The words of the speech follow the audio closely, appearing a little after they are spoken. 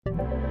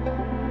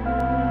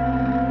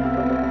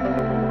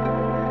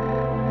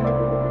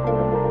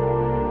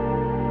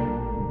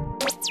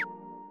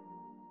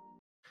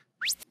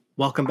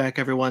Welcome back,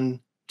 everyone,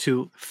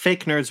 to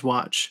Fake Nerds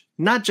Watch.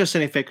 Not just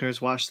any Fake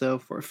Nerds Watch, though,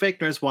 for Fake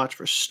Nerds Watch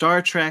for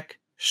Star Trek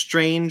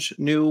Strange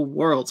New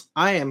Worlds.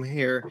 I am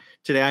here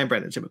today. I'm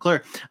Brandon J.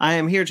 McClure. I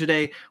am here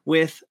today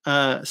with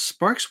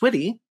Sparks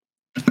Whitty,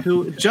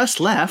 who just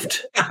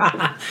left.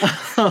 Cat,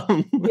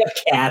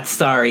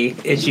 sorry,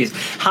 issues.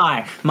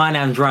 Hi, my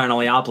name's Ryan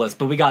Oleopoulos,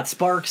 but we got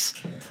Sparks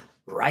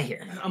right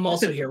here. I'm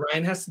also here.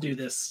 Ryan has to do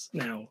this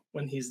now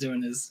when he's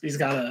doing his. He's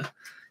got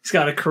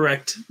to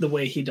correct the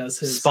way he does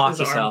his arm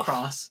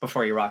cross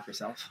before you rock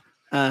yourself.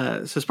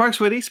 So Sparks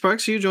Whitty,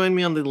 Sparks, you joined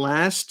me on the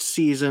last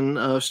season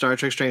of Star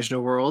Trek Strange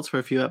New Worlds for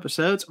a few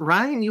episodes.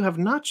 Ryan, you have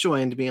not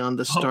joined me on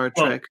the Star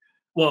Trek.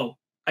 Whoa.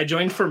 I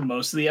joined for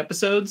most of the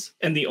episodes,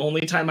 and the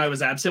only time I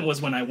was absent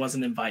was when I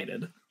wasn't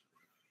invited.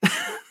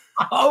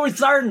 Oh, it's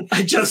certain.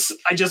 I just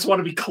want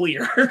to be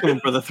clear.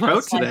 For the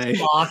throat today.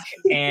 Locke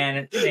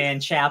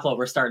and Chapel,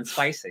 we're starting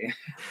spicy.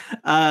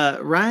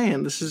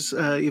 Ryan, this is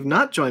you've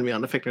not joined me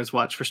on the Fake Nerds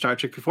Watch for Star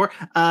Trek before.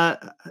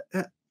 How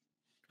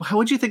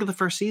would you think of the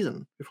first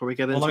season before we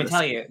get into this? Well, let me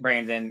tell you,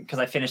 Brandon, because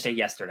I finished it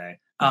yesterday.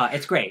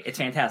 It's great. It's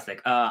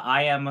fantastic.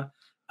 I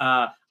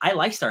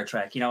like Star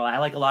Trek. I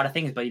like a lot of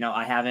things, but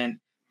I haven't.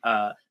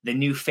 The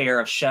new fare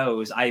of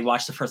shows. I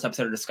watched the first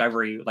episode of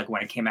Discovery like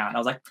when it came out, and I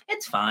was like,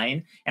 it's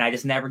fine, and I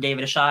just never gave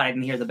it a shot. I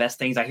didn't hear the best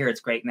things. I hear it's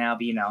great now,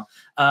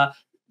 but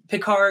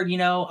Picard,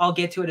 I'll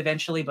get to it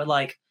eventually. But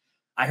like,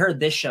 I heard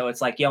this show,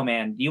 it's like, yo,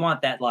 man, you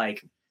want that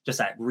like just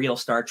that real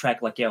Star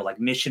Trek, like like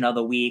mission of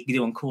the week,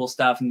 doing cool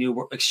stuff,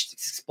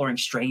 exploring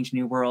strange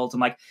new worlds. I'm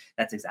like,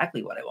 that's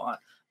exactly what I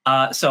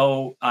want.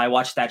 So I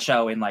watched that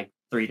show in like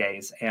 3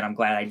 days, and I'm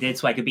glad I did,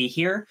 so I could be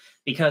here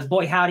because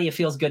boy, howdy, it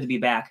feels good to be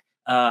back.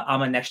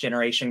 I'm a Next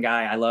Generation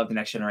guy. I love the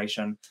Next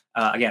Generation.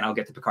 Again, I'll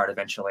get to Picard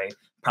eventually,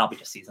 probably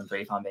just season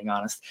 3 if I'm being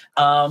honest.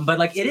 But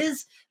like it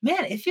is,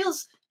 man,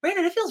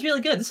 Brandon, it feels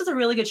really good. This is a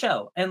really good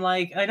show. And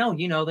like, I know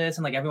you know this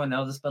and like everyone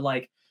knows this, but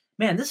like,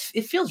 man,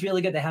 it feels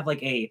really good to have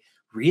like a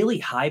really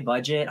high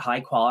budget, high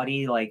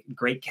quality, like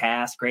great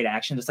cast, great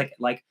action, just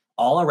like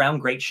all around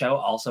great show.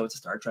 Also, it's a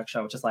Star Trek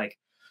show. It's just like,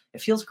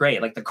 it feels great.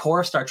 Like the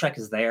core of Star Trek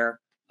is there.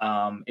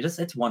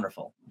 It's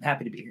wonderful. I'm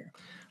happy to be here.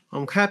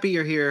 I'm happy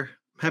you're here.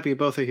 Happy you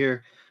both are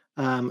here.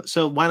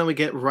 So why don't we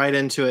get right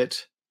into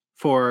it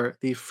for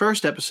the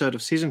first episode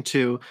of season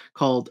 2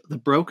 called The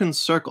Broken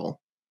Circle.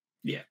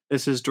 Yeah.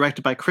 This is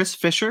directed by Chris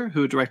Fisher,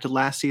 who directed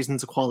last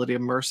season's Equality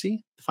of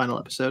Mercy, the final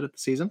episode of the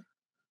season.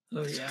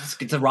 Oh, yeah.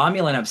 It's a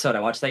Romulan episode.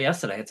 I watched that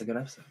yesterday. It's a good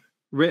episode.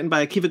 Written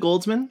by Akiva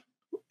Goldsman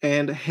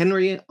and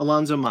Henry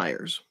Alonso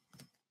Myers.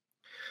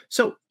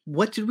 So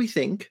what did we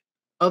think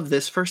of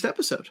this first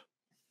episode?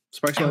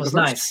 Sparks, it was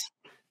nice.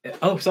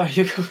 Oh,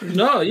 sorry.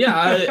 No,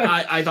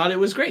 yeah, I thought it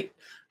was great.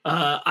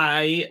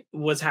 I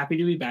was happy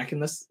to be back in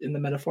the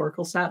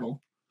metaphorical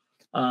saddle.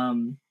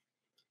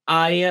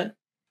 I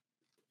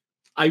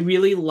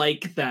really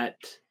like that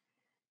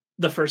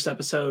the first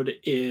episode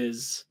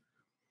is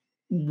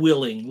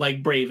willing,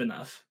 like brave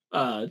enough,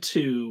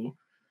 to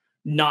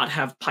not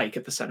have Pike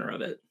at the center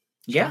of it.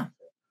 Yeah.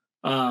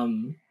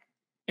 And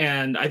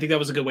I think that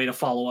was a good way to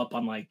follow up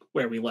on like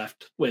where we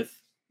left with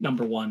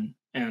number 1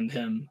 and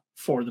him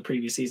for the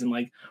previous season.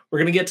 Like, we're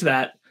going to get to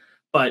that,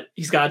 but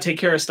he's got to take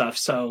care of stuff.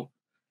 So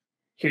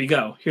here you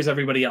go. Here's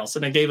everybody else.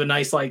 And it gave a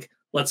nice, like,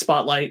 let's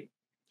spotlight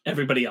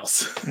everybody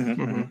else.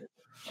 Mm-hmm.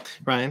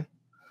 Ryan?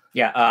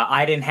 Yeah,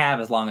 I didn't have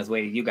as long as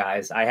waiting you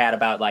guys. I had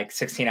about like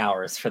 16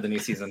 hours for the new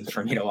season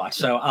for me to watch.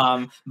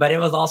 So, but it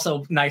was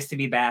also nice to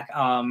be back.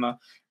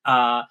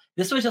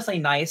 This was just a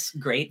nice,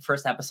 great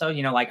first episode.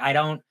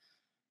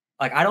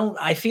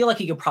 I feel like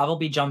you could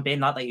probably jump in,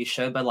 not that you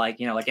should, but like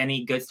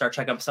any good Star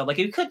Trek episode, like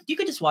you could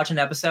just watch an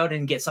episode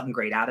and get something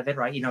great out of it,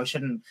 right? It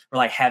shouldn't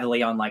rely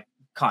heavily on like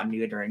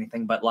continuity or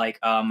anything, but like,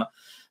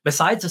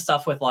 besides the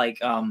stuff with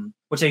like,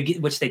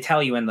 which they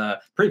tell you in the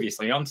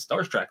previously on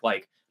Star Trek,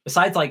 like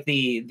besides like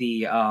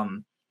the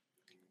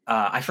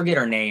I forget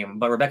her name,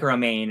 but Rebecca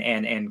Romijn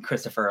and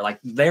Christopher, like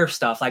their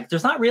stuff, like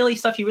there's not really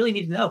stuff you really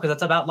need to know because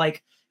it's about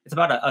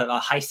a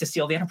heist to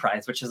steal the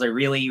Enterprise, which is a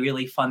really,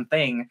 really fun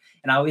thing.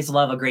 And I always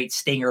love a great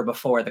stinger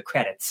before the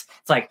credits.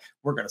 It's like,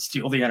 we're going to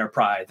steal the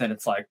Enterprise. And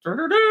it's like,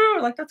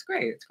 like, that's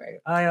great. It's great.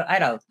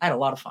 I had a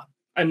lot of fun.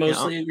 I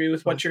mostly agree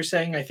with what you're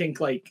saying. I think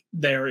like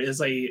there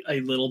is a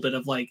little bit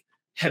of like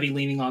heavy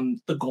leaning on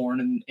the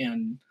Gorn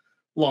and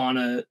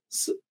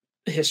Lana's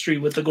history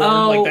with the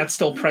Gorn. Like that's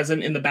still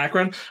present in the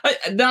background.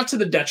 Not to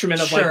the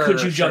detriment of like,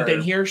 could you jump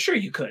in here? Sure,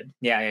 you could.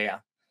 Yeah.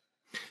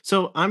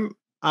 So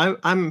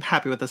I'm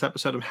happy with this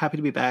episode. I'm happy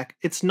to be back.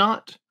 It's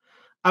not,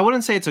 I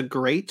wouldn't say it's a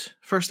great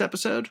first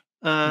episode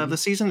of the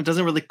season. It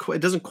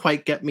doesn't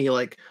quite get me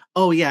like,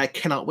 oh yeah, I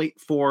cannot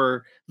wait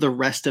for the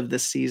rest of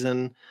this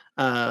season.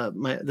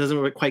 It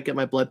doesn't quite get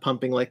my blood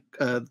pumping like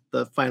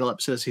the final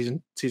episode of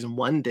season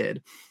 1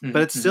 did.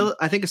 But it's still,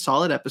 I think, a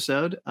solid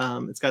episode.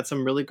 It's got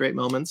some really great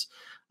moments.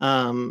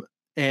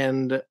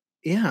 And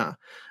Yeah.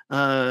 Can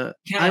I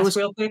I ask was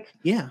real quick?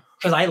 yeah.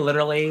 Because I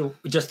literally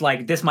just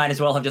like this might as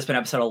well have just been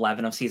episode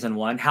 11 of season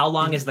 1. How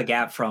long is the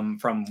gap from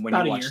when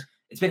About you a watched? year.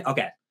 It's been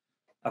okay.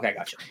 Okay,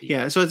 gotcha.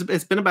 Yeah, so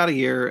it's been about a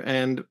year,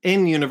 and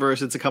in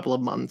universe it's a couple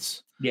of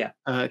months. Yeah.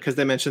 Because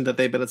they mentioned that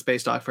they've been at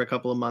Space Dock for a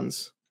couple of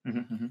months.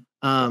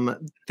 Mm-hmm.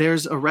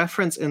 There's a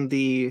reference in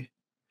the,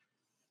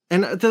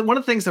 and one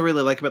of the things I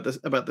really like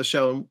about the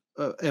show,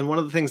 and one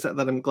of the things that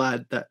I'm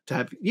glad that to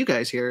have you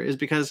guys here is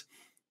because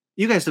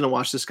you guys didn't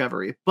watch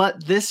Discovery,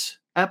 but this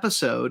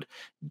episode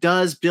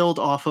does build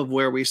off of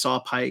where we saw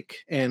Pike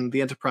and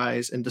the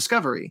Enterprise and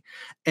Discovery,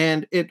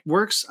 and it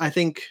works, I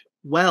think,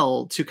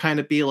 well to kind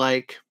of be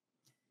like,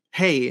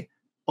 hey,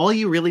 all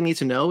you really need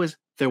to know is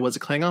there was a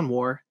Klingon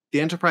war.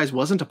 The Enterprise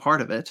wasn't a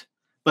part of it,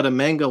 but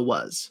Amenga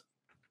was.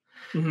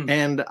 Mhm.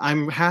 And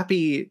I'm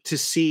happy to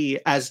see,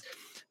 as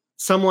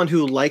someone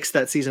who likes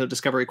that season of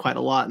Discovery quite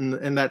a lot, and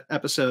in that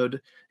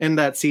episode, in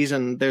that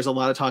season, there's a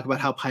lot of talk about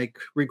how Pike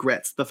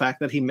regrets the fact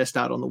that he missed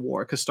out on the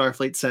war because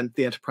Starfleet sent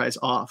the Enterprise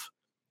off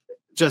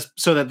just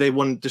so that they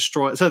wouldn't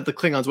destroy, so that the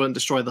Klingons wouldn't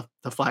destroy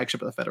the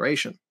flagship of the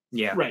Federation.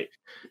 Yeah. Right.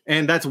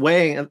 And that's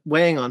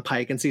weighing on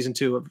Pike in season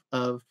 2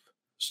 of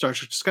Star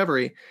Trek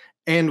Discovery.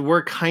 And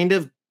we're kind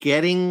of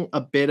getting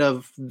a bit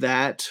of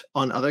that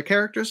on other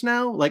characters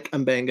now, like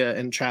M'Benga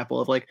and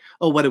Chapel, of like,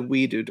 oh, what did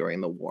we do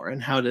during the war?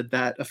 And how did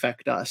that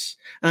affect us?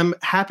 And I'm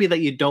happy that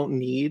you don't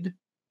need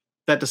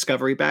that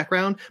Discovery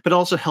background, but it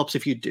also helps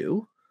if you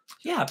do.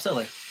 Yeah,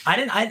 absolutely.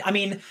 I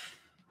mean,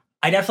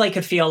 I definitely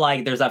could feel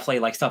like there's definitely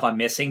like stuff I'm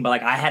missing, but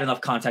like I had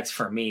enough context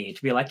for me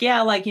to be like,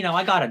 yeah, like, you know,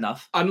 I got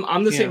enough.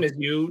 I'm the same as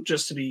you,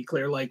 just to be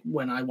clear. Like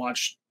when I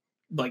watched,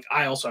 like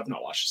I also have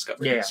not watched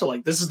Discovery. Yeah. So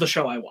like this is the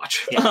show I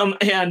watch.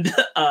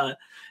 Yeah.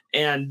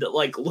 And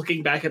like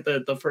looking back at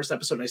the first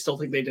episode, I still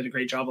think they did a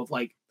great job of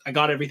like, I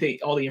got everything,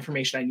 all the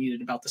information I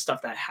needed about the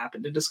stuff that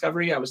happened in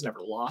Discovery. I was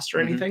never lost or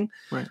anything.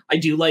 Right. I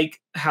do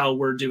like how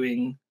we're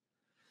doing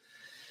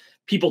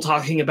people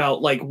talking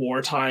about like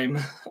wartime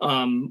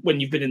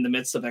when you've been in the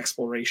midst of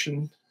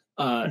exploration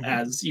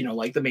as, you know,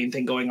 like the main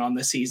thing going on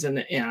this season.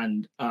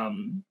 And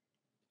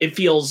it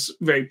feels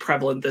very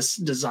prevalent, this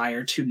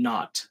desire to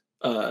not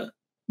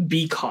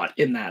be caught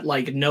in that,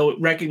 like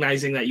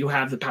recognizing that you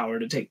have the power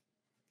to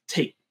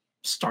take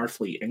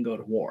Starfleet and go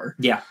to war.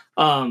 Yeah.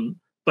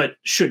 But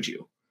should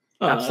you?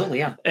 Absolutely,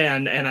 yeah.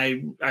 And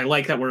I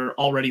like that we're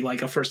already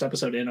like a first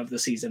episode in of the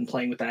season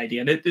playing with that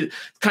idea. And it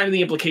kind of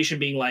the implication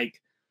being like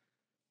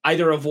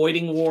either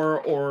avoiding war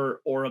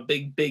or a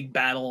big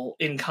battle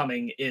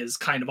incoming is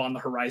kind of on the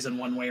horizon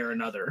one way or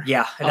another.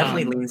 Yeah, it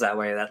definitely leans that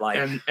way. That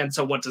like and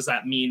so what does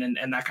that mean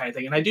and that kind of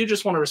thing. And I do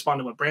just want to respond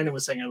to what Brandon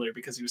was saying earlier,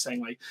 because he was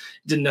saying like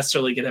didn't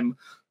necessarily get him,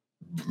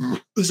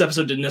 this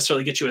episode didn't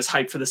necessarily get you as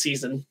hyped for the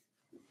season.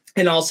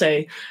 And I'll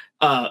say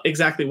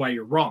exactly why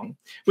you're wrong,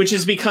 which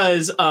is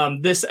because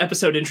this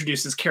episode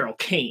introduces Carol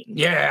Kane.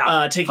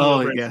 Yeah. Taking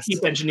over as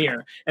chief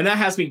engineer. And that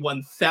has me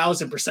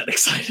 1000%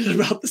 excited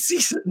about the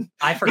season.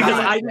 I forgot.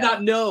 Because I did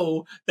not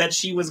know that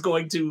she was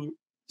going to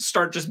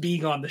start just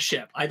being on the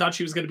ship. I thought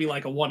she was going to be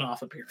like a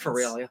one-off appearance. For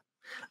real, yeah.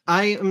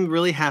 I am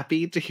really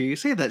happy to hear you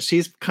say that.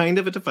 She's kind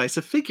of a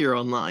divisive figure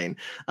online.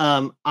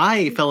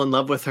 I fell in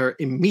love with her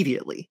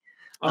immediately.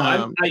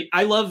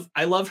 I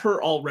love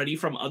her already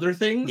from other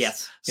things.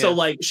 Yes. So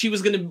like she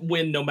was gonna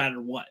win no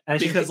matter what,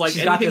 because like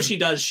anything she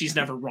does, she's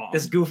never wrong.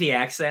 This goofy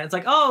accent. It's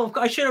like, oh,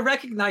 I should have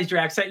recognized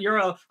your accent. You're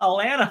a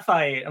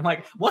Lanathite. I'm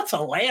like, what's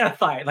a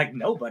Lanathite? Like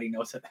nobody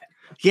knows that.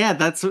 Yeah,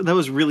 that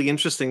was really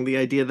interesting. The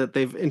idea that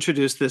they've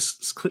introduced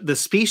this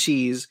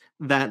species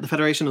that the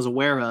Federation is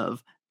aware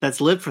of that's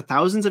lived for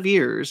thousands of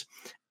years.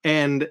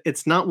 And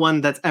it's not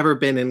one that's ever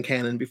been in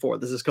canon before.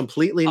 This is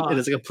it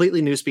is a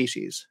completely new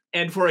species.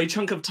 And for a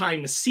chunk of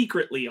time,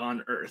 secretly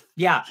on Earth.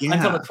 Yeah.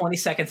 Until the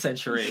 22nd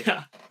century.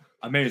 Yeah.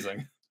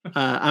 Amazing.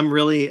 I'm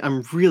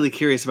really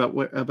curious about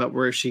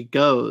where she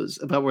goes,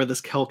 about where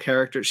this whole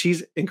character.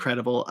 She's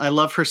incredible. I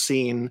love her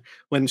scene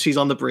when she's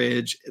on the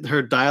bridge.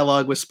 Her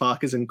dialogue with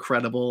Spock is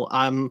incredible.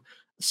 I'm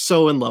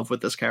so in love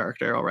with this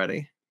character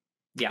already.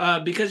 Yeah.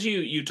 Because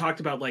you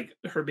talked about like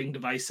her being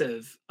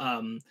divisive.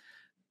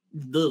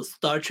 The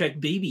Star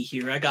Trek baby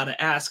here, I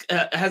gotta ask,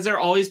 has there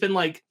always been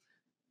like,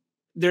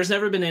 there's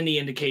never been any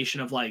indication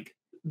of like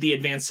the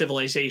advanced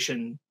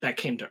civilization that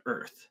came to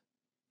Earth,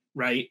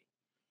 right?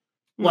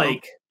 No.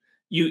 Like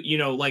you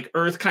know, like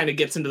Earth kind of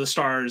gets into the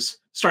stars,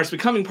 starts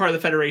becoming part of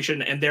the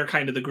Federation, and they're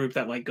kind of the group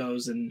that like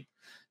goes and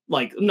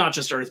like not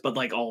just Earth, but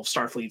like all of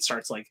Starfleet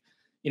starts like,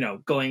 you know,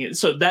 going.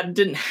 So that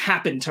didn't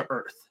happen to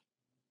Earth,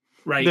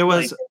 right?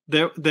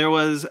 There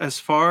was as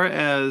far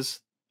as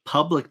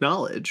public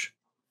knowledge.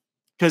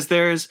 Because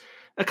there's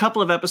a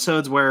couple of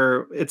episodes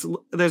where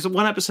there's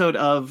one episode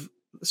of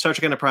Star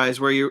Trek Enterprise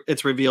where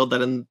it's revealed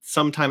that in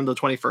sometime in the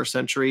 21st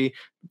century,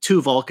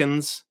 2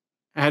 Vulcans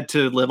had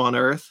to live on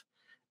Earth.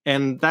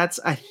 And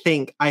that's, I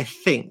think,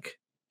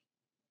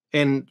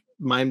 and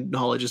my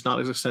knowledge is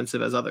not as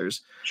extensive as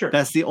others. Sure.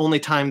 That's the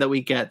only time that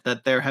we get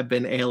that there have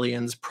been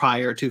aliens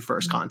prior to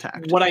first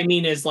contact. What I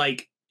mean is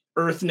like,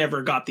 Earth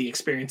never got the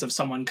experience of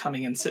someone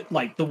coming and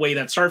like the way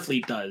that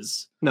Starfleet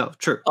does. No,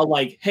 true.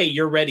 Like, hey,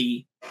 you're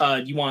ready.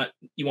 You want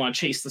to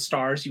chase the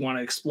stars. You want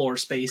to explore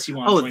space. You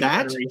want to join the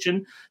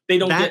Federation. They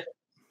don't get.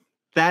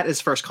 That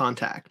is First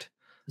Contact.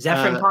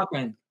 Zefram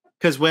Cochrane.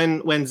 Because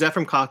when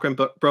Zefram Cochrane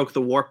broke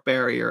the warp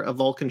barrier, a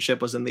Vulcan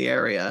ship was in the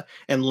area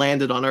and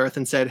landed on Earth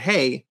and said,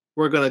 "Hey,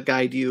 we're going to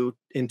guide you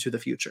into the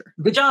future."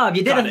 Good job,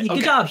 you did it.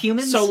 Good job,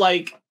 humans. So,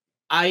 like,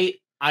 I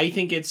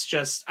think it's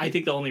just, I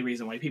think the only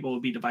reason why people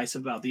would be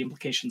divisive about the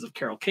implications of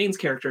Carol Kane's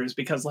character is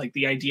because, like,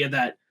 the idea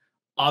that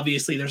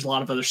obviously there's a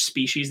lot of other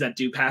species that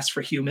do pass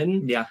for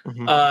human. Yeah.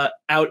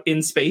 Out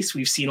in space,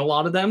 we've seen a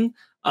lot of them.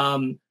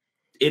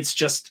 It's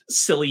just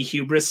silly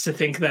hubris to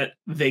think that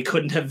they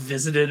couldn't have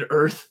visited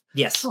Earth.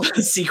 Yes.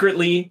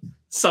 Secretly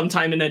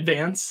sometime in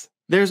advance.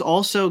 There's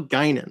also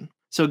Guinan.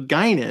 So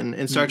Guinan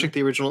in Star Trek,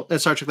 the original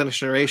Star Trek: The Next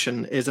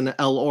Generation, is an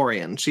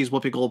El-Aurian. She's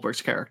Whoopi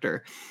Goldberg's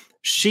character.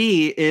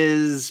 She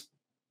is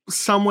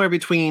somewhere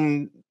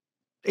between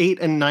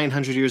 800 and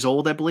 900 years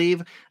old, I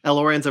believe.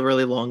 El-Aurians are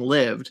really long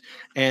lived,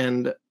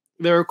 and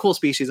they're a cool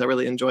species. I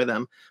really enjoy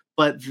them.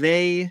 But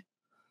Guinan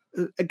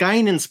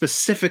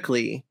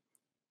specifically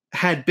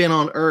had been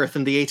on Earth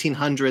in the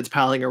 1800s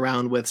palling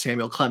around with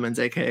Samuel Clemens,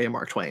 aka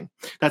Mark Twain.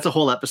 That's a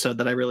whole episode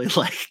that I really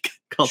like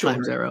called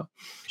Time Zero.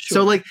 Sure.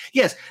 So, like,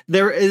 yes,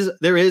 there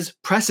is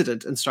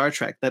precedent in Star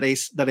Trek that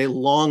a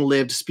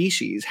long-lived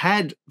species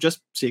had just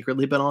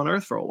secretly been on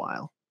Earth for a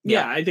while.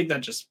 Yeah, I think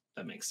that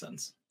makes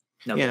sense.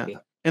 No, yeah.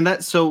 And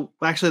that's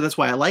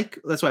why I like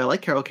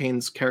Carol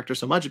Kane's character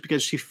so much,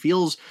 because she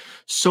feels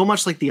so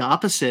much like the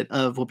opposite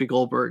of Whoopi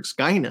Goldberg's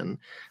Guinan.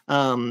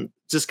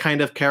 Just kind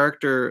of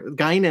character.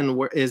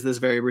 Guinan is this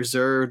very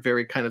reserved,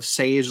 very kind of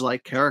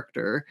sage-like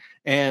character,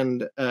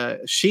 and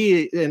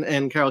she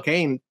and Carol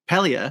Kane,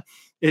 Pelia,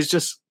 is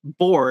just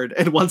bored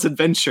and wants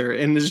adventure,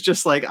 and is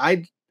just like,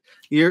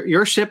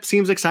 your ship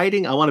seems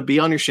exciting. I want to be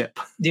on your ship.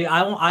 Dude,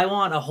 I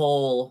want a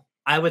whole.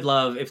 I would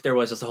love if there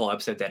was just a whole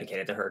episode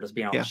dedicated to her just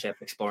being on the ship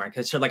exploring,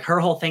 because her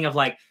whole thing of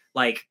like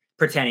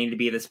pretending to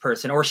be this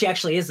person, or she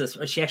actually is a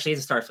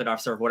Starfleet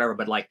officer or whatever,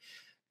 but like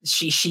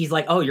she's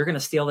like, oh, you're gonna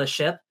steal this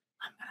ship.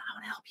 I'm gonna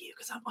help you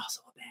because I'm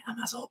also bad.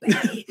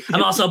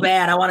 I'm also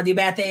bad. I want to do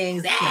bad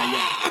things.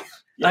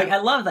 Like, I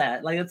love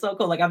that. Like, it's so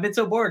cool. Like, I've been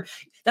so bored.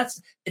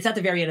 It's at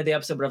the very end of the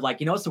episode, but of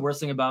like, what's the worst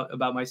thing about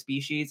my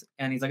species?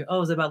 And he's like,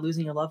 oh, is it about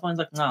losing your loved ones?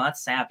 Like, no,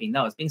 that's sappy.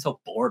 No, it's being so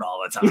bored all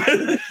the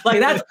time. Like,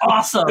 that's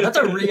awesome. That's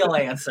a real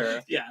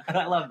answer. Yeah. And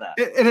I love that.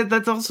 And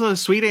that's also a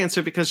sweet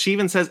answer, because she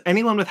even says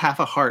anyone with half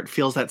a heart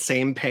feels that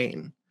same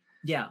pain.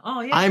 Yeah. Oh,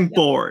 yeah. I'm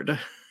bored.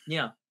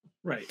 Yeah.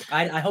 Right.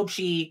 I hope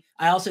I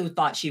also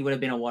thought she would have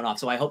been a one-off.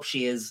 So I hope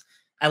she is,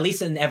 at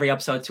least in every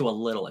episode, to a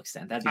little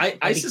extent.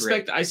 I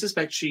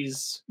suspect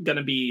she's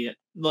gonna be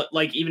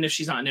like, even if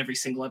she's not in every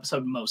single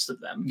episode, most of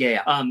them.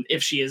 Yeah.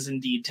 If she is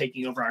indeed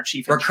taking over our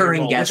chief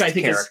recurring guest which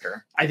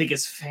character, I think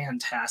is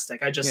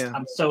fantastic.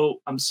 I'm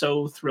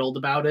so thrilled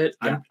about it.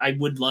 Yeah. I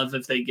would love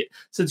if they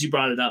since you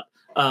brought it up.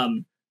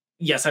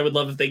 Yes, I would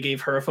love if they gave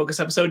her a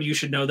focus episode. You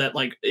should know that,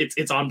 like,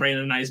 it's on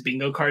Brandon and I's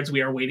bingo cards. We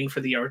are waiting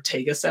for the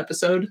Ortegas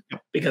episode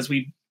because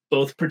we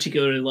both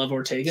particularly love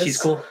Ortegas. She's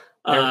cool.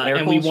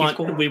 And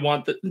cool. we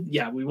want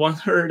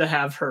her to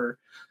have her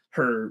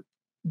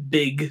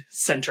big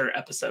center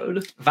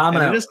episode. And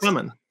it is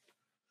coming.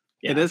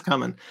 Yeah. It is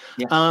coming.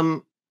 Yeah.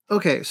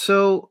 Okay,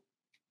 so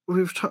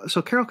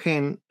so Carol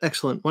Kane,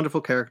 excellent,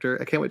 wonderful character.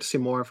 I can't wait to see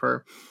more of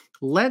her.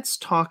 Let's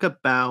talk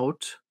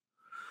about.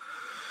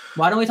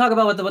 Why don't we talk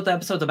about what the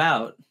episode's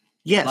about?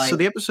 Yes. Like, so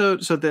the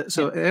episode.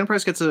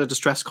 Enterprise gets a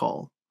distress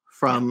call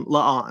from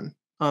La'an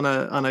on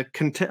a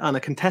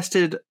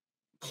contested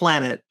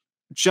planet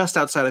just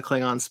outside of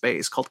Klingon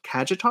space called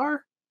Kajitar.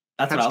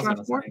 That's what I was going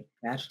to say.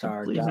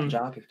 Kajitar,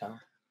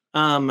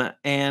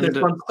 and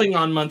there's one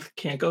Klingon month,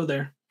 can't go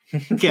there.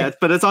 Yeah,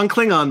 but it's on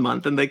Klingon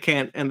month, and they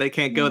can't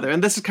go there.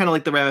 And this is kind of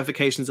like the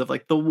ramifications of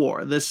like the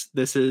war. This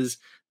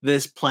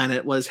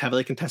planet was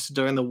heavily contested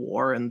during the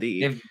war, and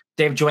they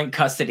have joint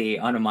custody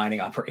on a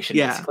mining operation.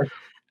 Yeah,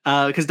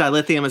 because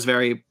dilithium is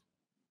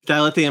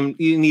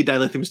you need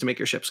dilithiums to make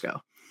your ships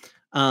go.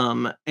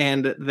 And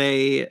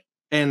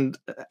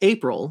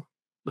April,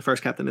 the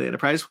first captain of the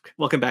Enterprise,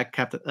 welcome back,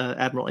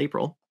 Admiral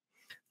April,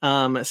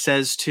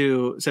 says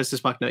to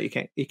Spock, no, you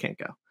can't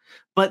go.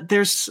 But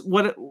there's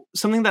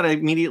something that I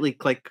immediately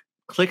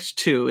clicked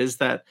to is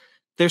that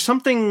there's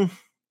something,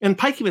 and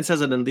Pike even says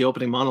it in the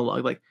opening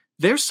monologue, like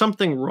there's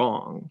something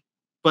wrong,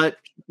 but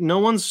no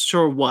one's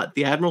sure what.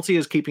 The Admiralty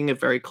is keeping it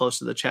very close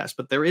to the chest,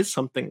 but there is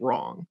something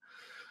wrong.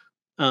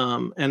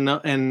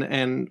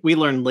 And we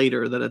learn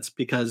later that it's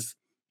because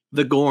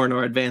the Gorn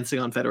are advancing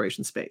on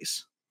Federation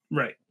space.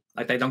 Right.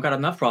 Like they don't got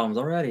enough problems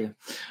already.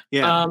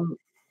 Yeah.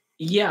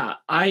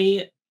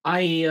 I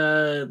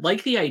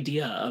like the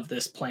idea of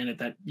this planet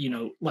that,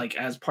 like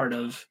as part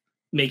of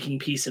making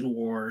peace and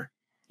war,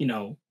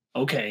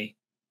 okay,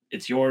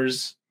 it's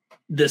yours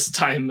this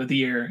time of the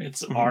year.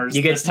 It's ours.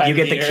 You get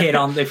the kid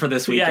on there for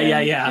this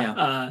weekend.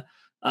 Yeah.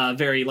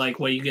 Very like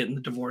what you get in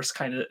the divorce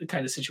kind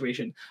of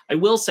situation. I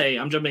will say,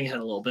 I'm jumping ahead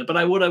a little bit,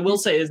 but what I will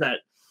say is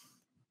that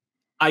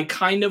I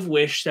kind of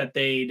wish that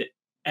they'd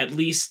at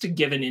least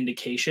give an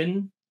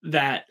indication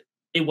that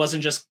it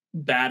wasn't just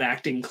bad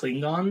acting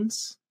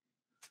Klingons,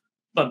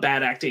 but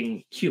bad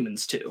acting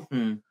humans too.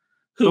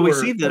 But we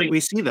see them. We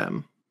see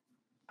them.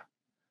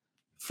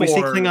 We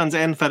see Klingons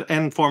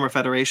and former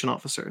Federation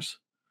officers.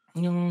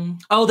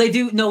 Oh, they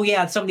do. No,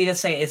 yeah. Somebody did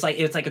say it's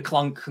like a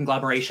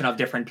conglomeration of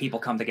different people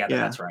come together.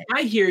 Yeah. That's right.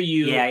 I hear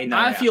you. Yeah, no,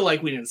 I feel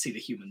like we didn't see the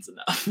humans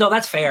enough. No,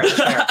 that's fair. That's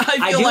fair.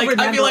 I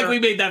feel like we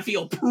made that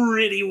feel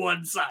pretty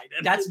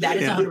one-sided. That is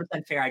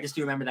 100% fair. I just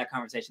do remember that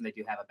conversation they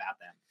do have about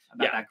them,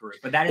 about that group.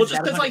 But that is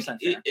just 100% like, fair.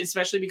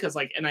 Especially because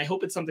like, and I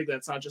hope it's something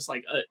that's not just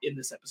like in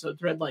this episode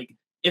thread. Like,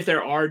 if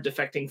there are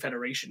defecting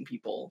Federation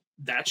people,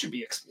 that should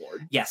be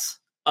explored. Yes,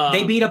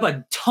 they beat up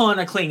a ton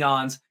of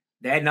Klingons.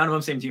 None of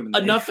them seemed human.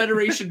 Enough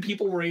Federation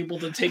people were able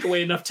to take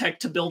away enough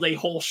tech to build a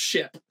whole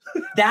ship.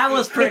 That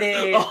was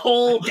pretty. A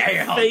whole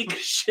fake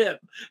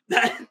ship.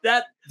 That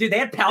dude, they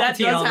had Palpatine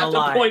that on have the to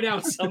line. point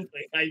out something.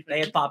 I think. They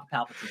had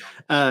Palpatine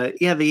on.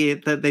 Yeah,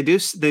 they do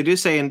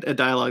say in a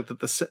dialogue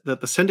that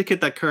the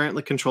syndicate that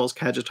currently controls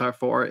Khajiit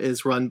 4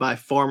 is run by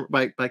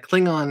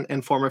Klingon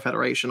and former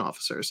Federation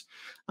officers,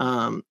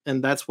 and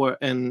that's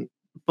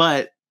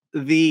but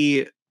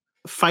the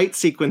fight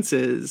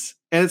sequences,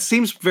 and it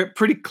seems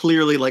pretty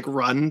clearly like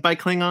run by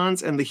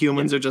Klingons, and the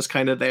humans are just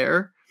kind of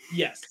there.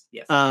 Yes.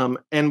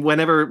 And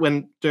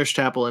when Nurse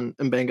Chapel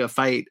and Benga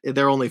fight,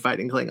 they're only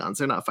fighting Klingons.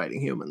 They're not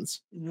fighting humans.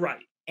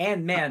 Right.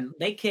 And man,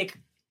 they kick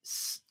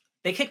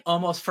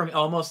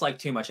almost like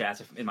too much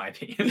ass, in my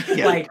opinion.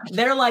 Yeah. Like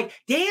they're like,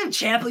 damn,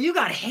 Chapel, you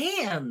got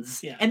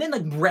hands. Yeah. And then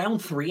like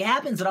round 3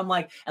 happens, and I'm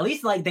like, at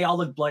least like they all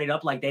look bloodied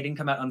up, like they didn't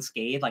come out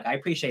unscathed. Like I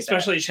appreciate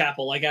especially that.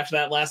 Chapel. Like after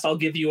that last, I'll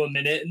give you a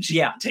minute, and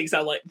she takes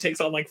on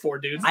like 4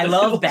 dudes. I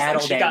love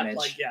battle damage.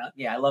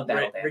 I love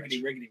battle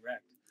damage. Riggedy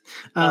wrecked.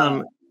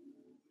 I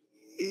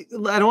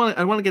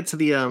don't want to get to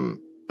the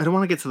I don't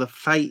want to get to the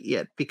fight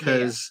yet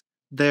because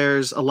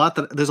there's a lot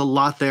there,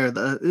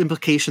 the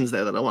implications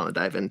there that I want to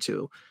dive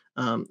into.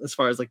 As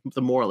far as like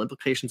the moral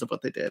implications of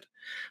what they did.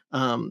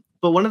 But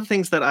one of the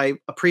things that I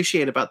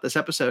appreciate about this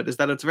episode is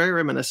that it's very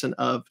reminiscent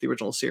of the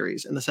original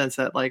series in the sense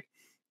that like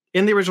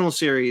in the original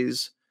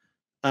series,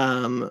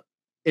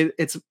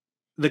 it's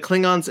the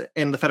Klingons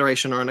and the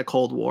Federation are in a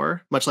Cold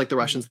War, much like the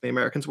Russians and the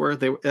Americans were.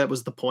 That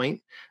was the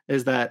point,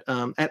 is that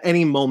at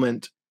any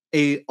moment,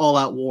 a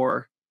all-out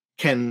war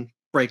can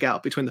break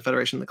out between the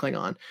Federation and the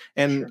Klingon.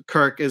 And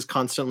Kirk is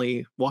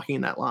constantly walking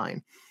in that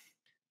line.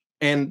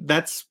 And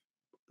that's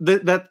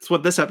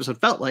what this episode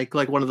felt like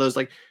one of those,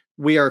 like,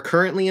 we are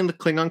currently in the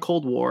Klingon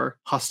Cold War.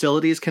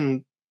 Hostilities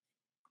can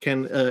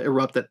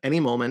erupt at any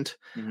moment,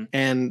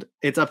 and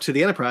it's up to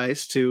the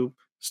Enterprise to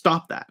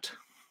stop that.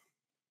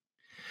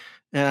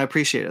 And I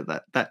appreciated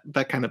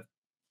that kind of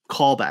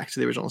callback to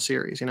the original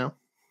series, you know?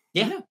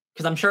 Yeah,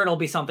 because I'm sure it'll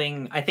be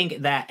something. I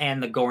think that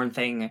and the Gorn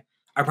thing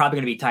are probably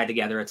going to be tied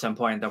together at some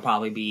point. There'll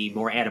probably be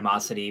more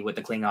animosity with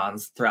the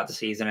Klingons throughout the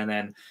season, and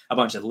then a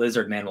bunch of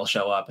lizard men will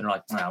show up and are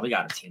like, "Well, we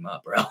got to team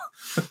up, bro."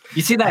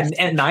 You see that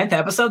 9th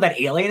episode,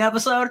 that alien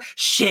episode?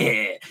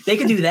 Shit, they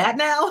can do that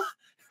now.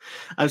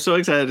 I'm so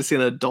excited to see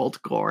an adult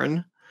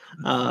Gorn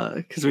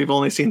because we've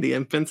only seen the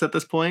infants at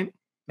this point.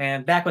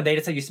 Man, back when they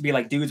just used to be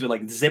like dudes with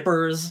like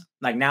zippers,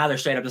 like now they're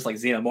straight up just like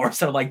xenomorphs.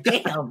 So I'm like,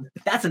 damn,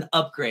 that's an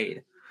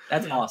upgrade.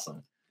 That's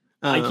awesome.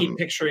 I keep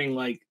picturing,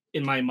 like,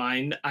 in my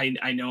mind,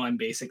 I know I'm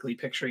basically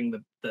picturing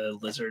the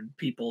lizard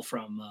people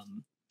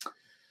from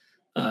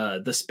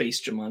the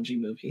Space Jumanji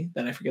movie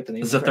that I forget the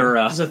name.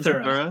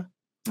 Zathura.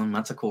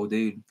 That's a cool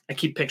dude. I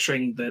keep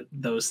picturing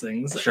those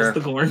things as the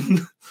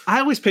Gorn. I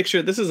always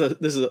picture this is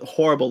a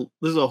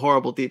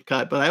horrible deep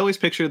cut, but I always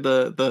picture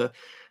the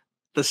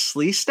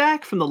Slee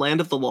Stack from the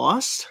Land of the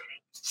Lost.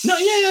 No,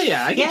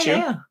 yeah. I get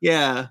you.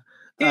 Yeah.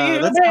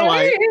 That's how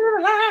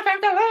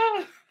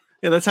I.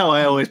 Yeah, that's how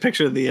I always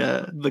picture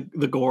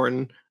the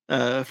Gorn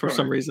for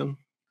some reason.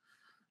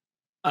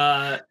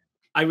 I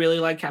really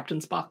like Captain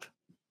Spock.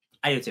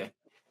 I do too.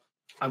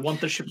 I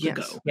want the ship to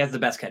go. He has the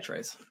best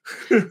catchphrase.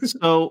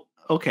 So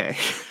okay,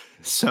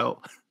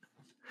 so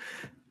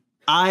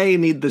I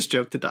need this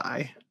joke to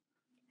die.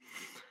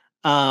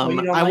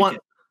 I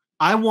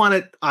want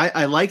it.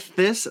 I like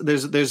this.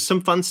 There's some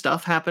fun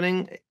stuff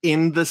happening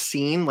in the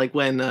scene, like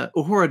when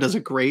Uhura does a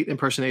great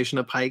impersonation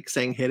of Pike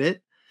saying "hit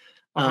it."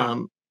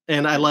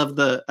 And I love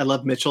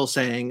Mitchell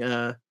saying,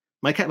 my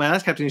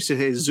last captain used to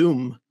say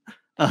zoom.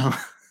 I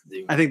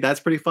think that's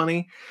pretty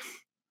funny,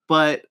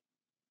 but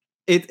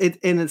it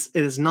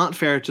is not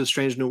fair to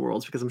Strange New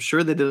Worlds because I'm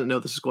sure they didn't know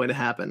this was going to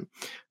happen.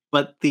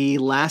 But the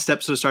last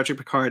episode of Star Trek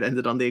Picard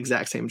ended on the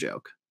exact same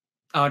joke.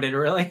 Oh, did it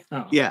really?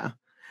 Oh. Yeah.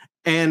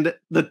 And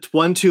the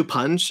 1-2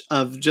 punch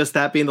of just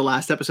that being the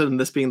last episode and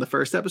this being the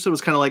first episode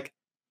was kind of like,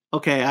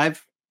 okay,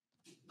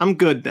 I'm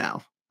good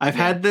now. I've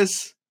had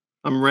this.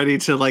 I'm ready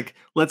to, like,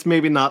 let's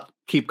maybe not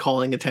keep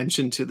calling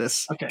attention to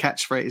this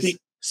catchphrase.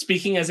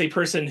 Speaking as a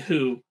person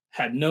who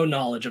had no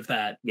knowledge of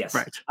that, yes,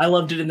 right. I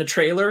loved it in the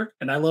trailer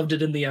and I loved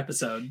it in the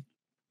episode.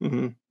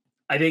 Mm-hmm.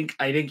 I think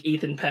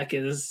Ethan Peck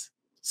is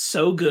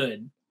so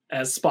good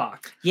as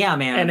Spock. Yeah,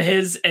 man.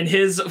 And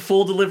his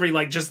full delivery,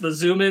 like just the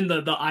zoom in,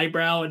 the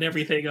eyebrow and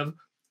everything of,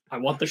 I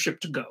want the ship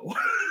to go.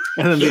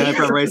 And then the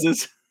eyebrow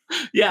raises.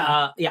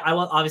 Yeah.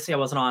 Obviously I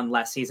wasn't on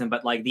last season,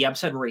 but like the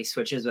episode where he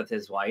switches with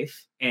his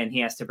wife and he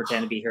has to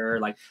pretend to be her,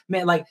 like,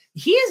 man, like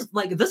he is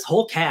like, this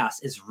whole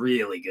cast is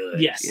really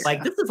good. Yes.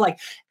 Like this is like,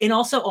 and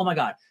also, oh my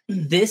God,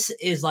 this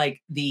is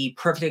like the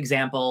perfect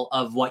example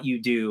of what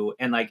you do.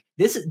 And like,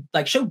 this is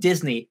like, show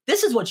Disney,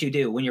 this is what you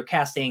do when you're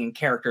casting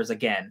characters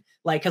again.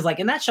 Like, cause like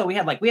in that show we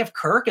have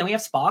Kirk and we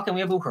have Spock and we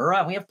have Uhura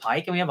and we have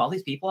Pike and we have all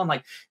these people and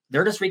like,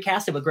 they're just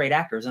recasted with great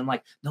actors. And I'm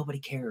like, nobody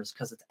cares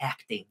because it's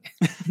acting.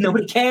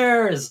 Nobody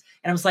cares.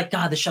 And I was like,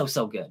 God, the show's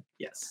so good.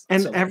 Yes.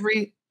 And So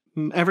every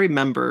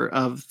member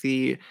of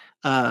the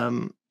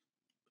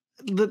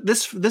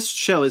this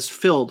show is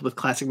filled with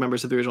classic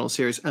members of the original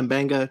series.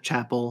 Mbenga,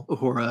 Chapel,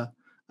 Uhura,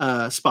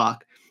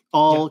 Spock,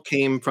 all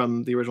came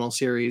from the original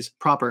series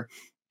proper,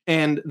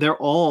 and they're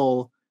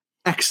all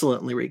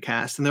excellently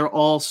recast, and they're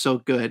all so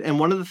good. And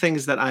one of the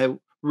things that I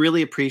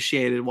really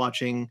appreciated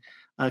watching,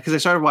 because I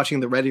started watching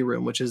the Ready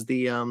Room, which is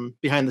the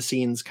behind the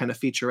scenes kind of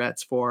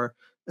featurettes for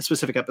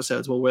specific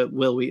episodes. Well,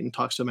 Will Wheaton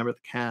talks to a member of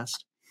the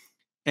cast,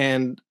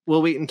 and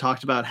Will Wheaton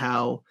talked about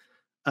how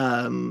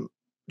Jonathan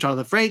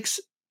Frakes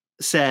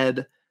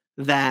said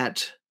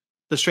that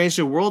the Strange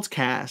New Worlds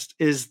cast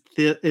is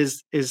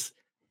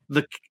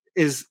the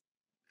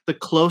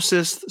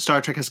closest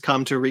Star Trek has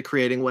come to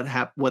recreating what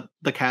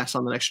the cast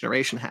on The Next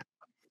Generation had.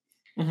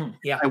 Mm-hmm.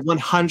 Yeah, I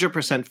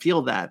 100%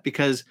 feel that,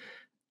 because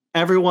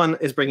everyone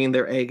is bringing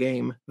their A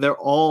game. They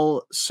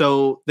all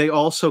so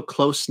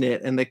close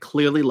knit, and they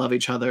clearly love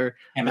each other.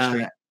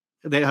 chemistry.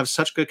 They have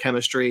such good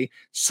chemistry.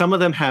 Some of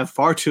them have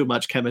far too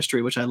much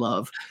chemistry, which I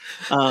love.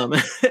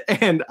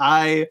 And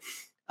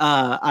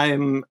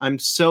I'm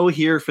so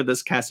here for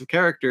this cast of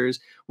characters.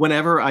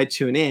 Whenever I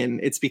tune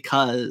in, it's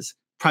because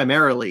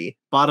primarily,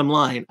 bottom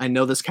line, I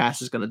know this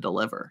cast is going to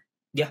deliver.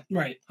 Yeah,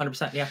 right.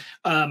 100%. Yeah.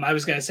 I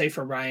was gonna say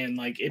for Ryan,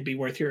 like I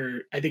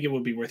think it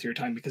would be worth your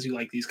time because you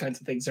like these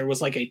kinds of things. There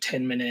was like a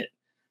 10-minute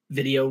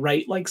video,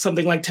 right? Like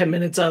something like 10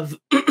 minutes of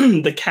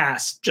the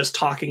cast just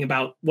talking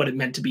about what it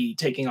meant to be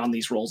taking on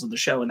these roles in the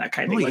show and that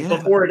kind of thing, like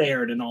before it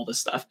aired and all this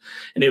stuff.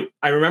 And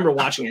I remember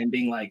watching it and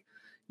being like,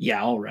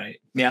 yeah, all right.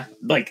 Yeah.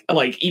 Like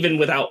even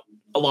without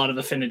a lot of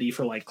affinity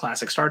for like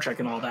classic Star Trek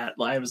and all that,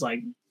 I was like,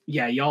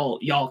 yeah,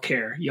 y'all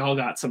care. Y'all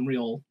got some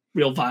real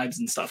vibes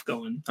and stuff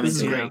going. This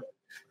is great.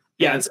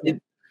 Yeah,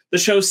 the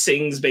show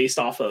sings based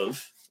off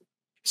of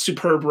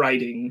superb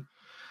writing,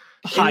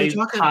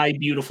 high,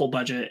 beautiful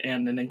budget,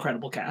 and an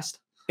incredible cast.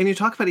 And you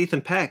talk about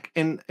Ethan Peck,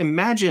 and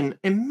imagine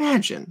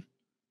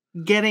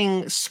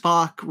getting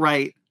Spock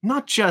right,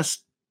 not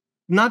just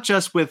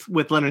with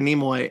Leonard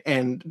Nimoy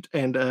and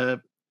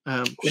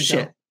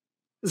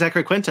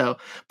Zachary Quinto,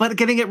 but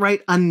getting it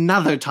right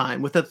another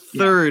time with a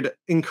third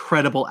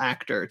incredible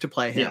actor to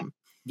play him.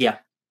 Yeah.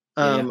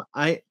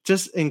 I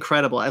just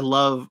incredible. I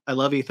love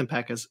Ethan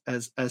Peck as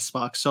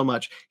Spock so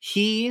much.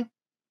 He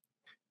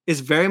is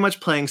very much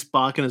playing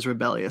Spock in his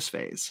rebellious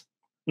phase.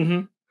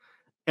 Mm-hmm.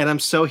 And I'm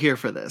so here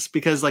for this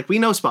because like we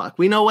know Spock.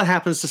 We know what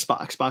happens to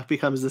Spock. Spock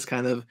becomes this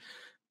kind of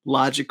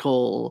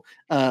logical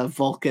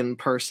Vulcan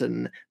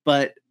person,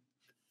 but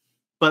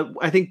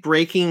I think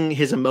breaking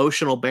his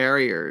emotional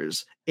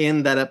barriers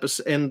in that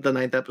episode, in the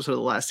 9th episode of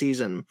the last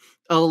season,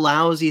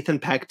 allows Ethan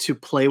Peck to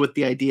play with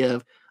the idea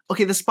of,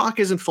 okay, the Spock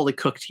isn't fully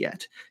cooked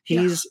yet.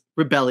 He's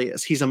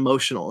rebellious. He's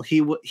emotional.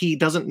 He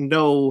doesn't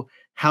know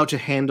how to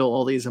handle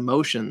all these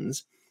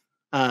emotions,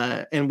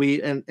 and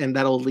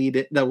that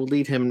will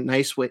lead him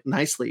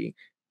nicely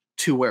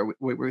to where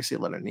we see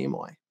Leonard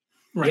Nimoy.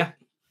 Right. Yeah.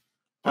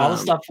 All the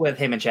stuff with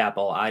him and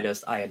Chapel, I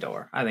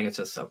adore. I think it's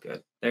just so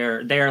good.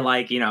 They're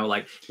like,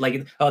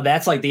 oh,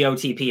 that's like the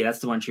OTP. That's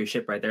the one true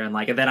ship right there. And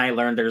like, and then I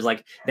learned there's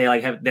like, they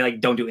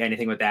don't do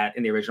anything with that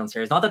in the original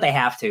series. Not that they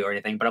have to or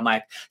anything, but I'm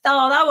like,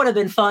 no, that would have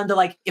been fun to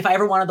like, if I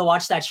ever wanted to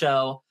watch that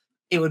show,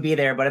 it would be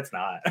there, but it's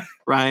not.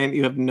 Ryan,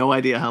 you have no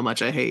idea how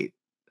much I hate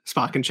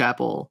Spock and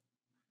Chapel.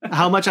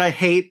 How much I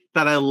hate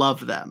that I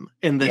love them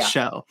in this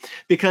show.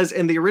 Because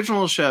in the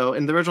original show,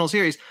 in the original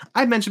series,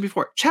 I mentioned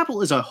before,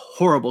 Chapel is a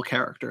horrible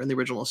character in the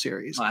original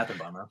series. Oh, that's a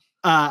bummer.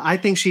 I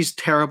think she's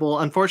terrible.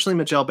 Unfortunately,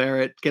 Majel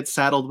Barrett gets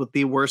saddled with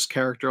the worst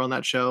character on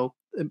that show,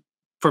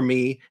 for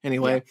me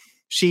anyway. Yeah.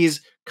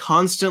 She's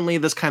constantly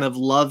this kind of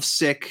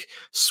lovesick,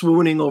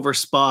 swooning over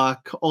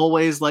Spock,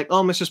 always like,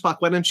 oh, Mr. Spock,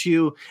 why don't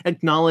you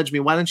acknowledge me?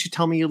 Why don't you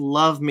tell me you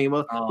love me?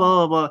 Blah,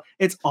 blah, blah.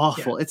 It's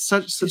awful. Yeah. It's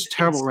such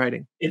terrible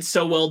writing. It's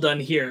so well done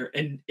here,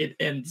 and it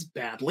ends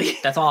badly.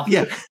 That's awful.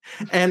 Yeah.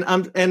 And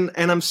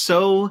I'm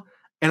so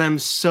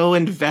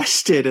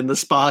invested in the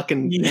Spock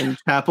and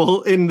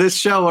Chapel in this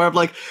show where I'm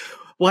like,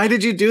 why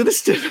did you do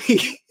this to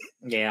me?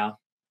 Yeah.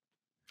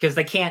 Because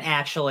they can't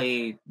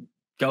actually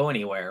go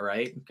anywhere,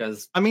 right?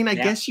 Because I mean, I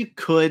guess you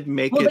could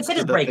make it so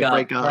that they break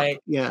up, right?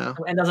 Yeah,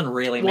 it doesn't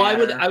really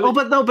matter.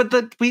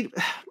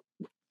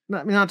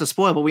 Not to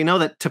spoil, but we know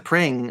that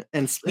T'Pring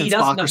and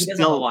Spock are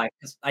still. Why?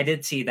 I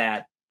did see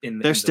that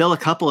There's still a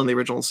couple in the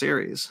original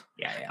series.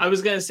 Yeah. I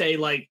was gonna say,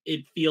 like,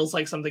 it feels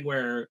like something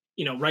where,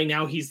 you know, right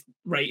now he's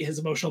his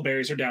emotional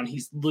barriers are down,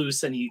 he's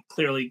loose, and he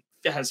clearly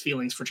has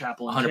feelings for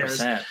Chapel and 100%.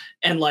 cares,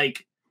 and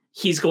like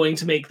he's going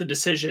to make the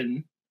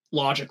decision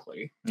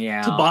logically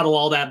Yeah. to bottle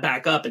all that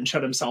back up and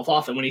shut himself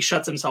off. And when he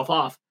shuts himself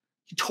off,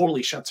 he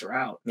totally shuts her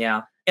out.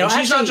 Yeah. And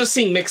she's not just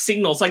seeing mixed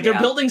signals. Like, they're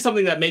building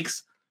something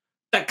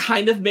that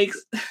kind of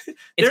makes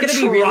they're gonna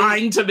trying be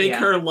really, to make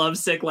her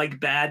lovesick, like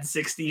bad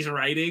 60s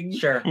writing.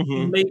 Sure.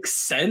 Makes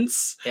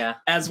sense. Yeah.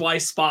 As why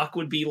Spock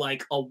would be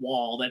like a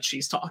wall that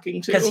she's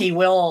talking to. Because he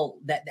will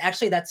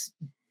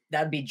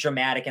that'd be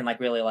dramatic and like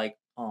really like,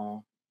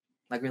 oh,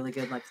 like really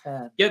good, like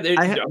that. Yeah,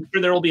 I'm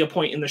sure there will be a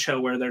point in the show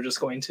where they're just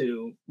going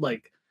to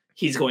like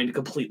he's going to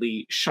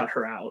completely shut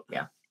her out.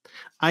 Yeah.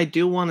 I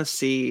do want to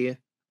see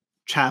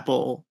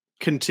Chapel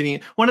continue.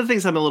 One of the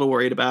things I'm a little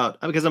worried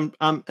about, because and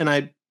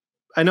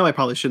I know I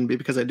probably shouldn't be,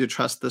 because I do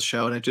trust this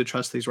show and I do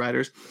trust these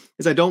writers,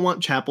 is I don't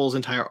want Chapel's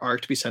entire arc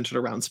to be centered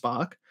around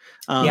Spock.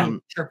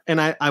 Sure. And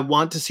I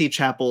want to see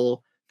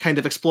Chapel kind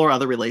of explore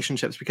other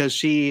relationships, because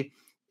she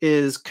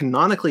is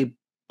canonically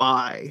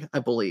bi, I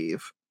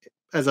believe,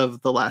 as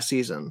of the last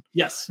season.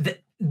 Yes.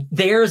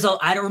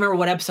 I don't remember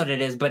what episode it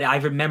is, but I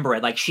remember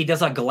it. Like, she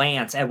does a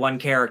glance at one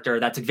character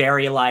that's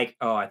very like,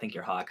 oh, I think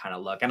you're hot kind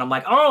of look. And I'm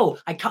like, oh,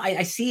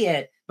 I see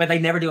it, but they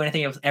never do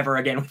anything else ever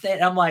again with it.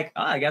 And I'm like,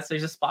 oh, I guess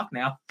there's just Spock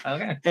now.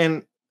 Okay.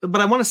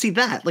 But I want to see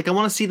that. Like, I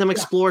want to see them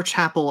explore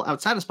Chapel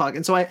outside of Spock.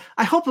 And so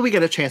I hope that we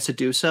get a chance to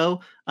do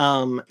so.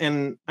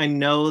 And I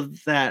know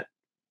that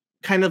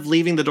kind of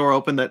leaving the door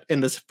open that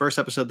in this first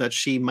episode that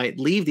she might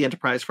leave the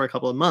Enterprise for a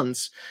couple of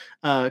months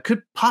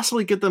could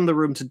possibly give them the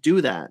room to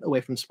do that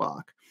away from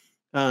Spock.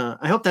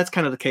 I hope that's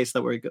kind of the case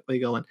that we're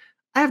going.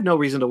 I have no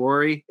reason to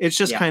worry. It's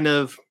just kind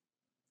of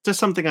just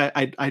something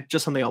I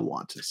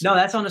want to see. No,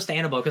 that's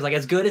understandable, because like,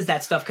 as good as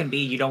that stuff can be,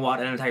 you don't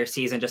want an entire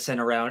season just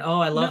sitting around, oh,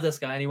 I love this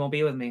guy and he won't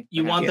be with me.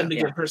 You want them to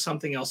give her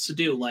something else to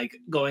do, like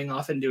going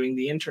off and doing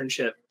the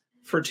internship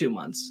for 2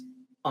 months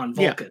on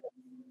Vulcan. Yeah.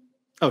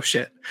 Oh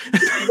shit.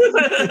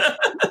 I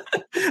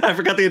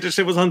forgot the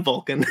internship was on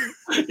Vulcan.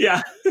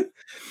 Yeah.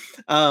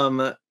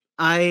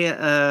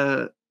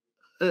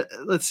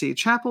 Let's see.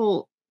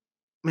 Chapel,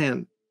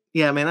 man.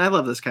 Yeah, man, I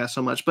love this cast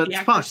so much. But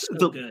Spock,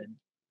 so good.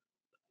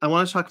 I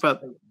want to talk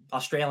about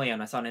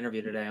Australian. I saw an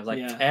interview today. I was like,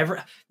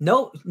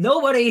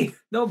 nobody's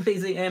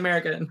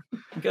American.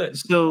 Good.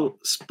 So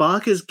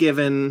Spock is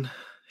given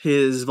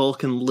his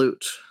Vulcan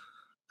loot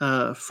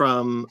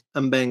from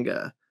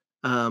Mbenga.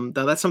 Now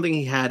that's something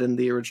he had in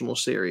the original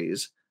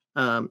series,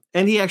 and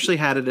he actually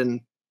had it in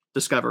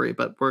Discovery,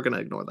 but we're gonna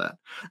ignore that.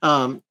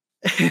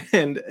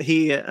 And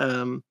he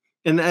and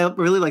I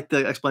really like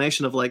the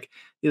explanation of like,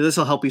 this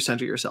will help you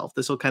center yourself.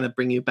 This will kind of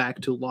bring you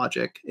back to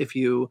logic. If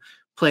you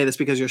play this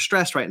because you're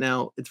stressed right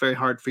now, it's very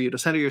hard for you to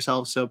center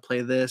yourself. So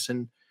play this,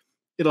 and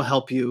it'll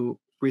help you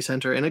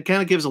recenter. And it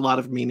kind of gives a lot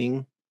of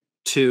meaning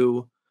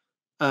to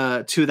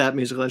that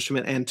musical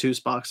instrument and to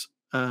Spock's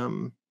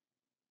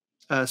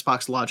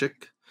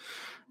logic.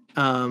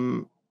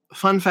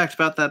 Fun fact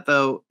about that,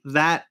 though,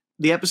 that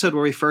the episode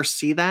where we first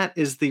see that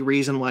is the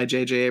reason why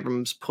J.J.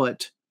 Abrams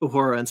put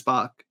Uhura and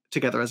Spock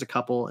together as a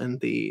couple in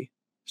the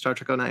Star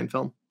Trek 09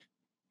 film.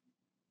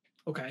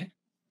 Okay.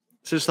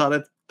 So just thought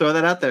I'd throw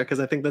that out there, because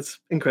I think that's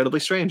incredibly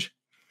strange.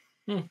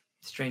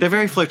 Strange. They're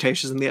very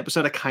flirtatious in the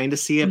episode. I kind of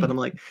see it, but I'm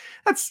like,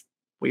 that's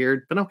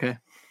weird, but okay.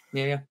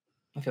 Yeah.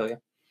 I feel you.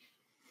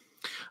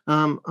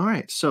 All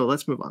right, so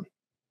let's move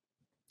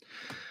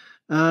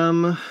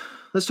on.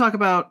 Let's talk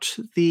about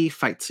the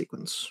fight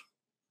sequence.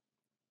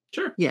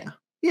 Sure. Yeah,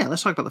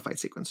 let's talk about the fight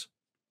sequence.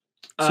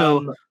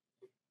 So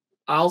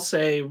I'll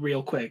say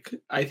real quick,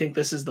 I think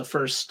this is the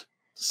first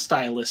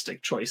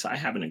stylistic choice I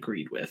haven't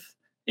agreed with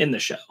in the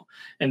show,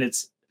 and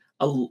it's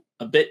a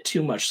bit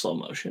too much slow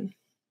motion.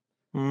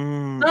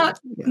 Not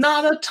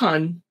a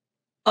ton,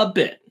 a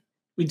bit.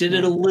 We did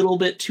it a little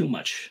bit too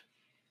much.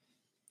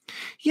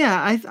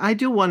 Yeah, I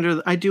do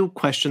wonder. I do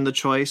question the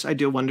choice. I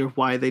do wonder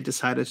why they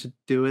decided to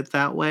do it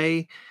that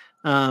way.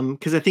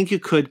 Because I think you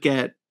could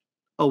get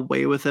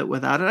away with it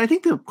without it. I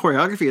think the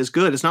choreography is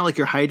good. It's not like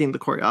you're hiding the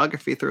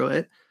choreography through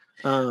it.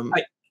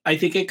 I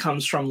think it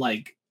comes from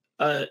like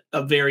a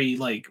very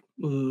like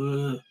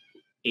late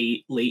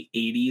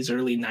 80s,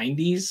 early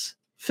 90s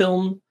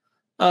film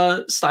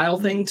style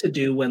thing to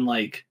do when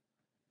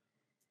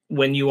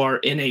you are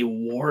in a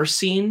war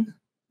scene,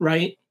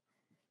 right?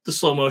 The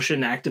slow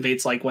motion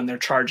activates like when they're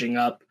charging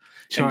up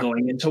and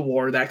going into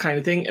war, that kind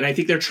of thing. And I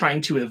think they're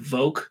trying to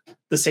evoke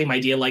the same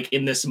idea. Like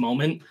in this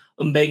moment,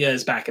 Mbenga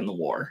is back in the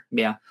war.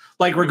 Yeah.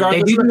 Like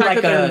regardless of the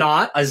fact that they're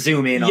not a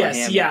zoom in. Yes.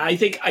 On him. Yeah. I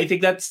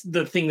think that's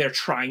the thing they're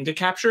trying to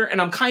capture.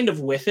 And I'm kind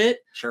of with it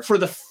for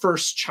the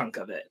first chunk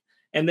of it.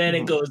 And then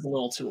it goes a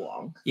little too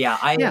long. Yeah.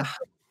 I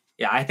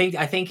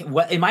think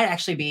what it might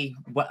actually be,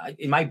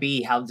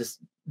 how just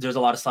there's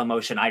a lot of slow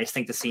motion. I just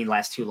think the scene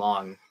lasts too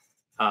long.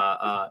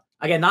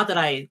 Again, not that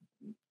I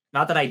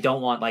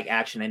don't want like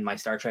action in my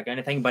Star Trek or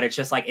anything, but it's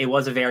just like it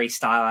was a very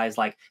stylized,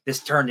 like this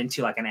turned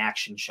into like an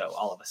action show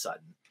all of a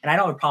sudden. and I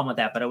don't have a problem with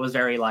that, but it was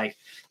very like,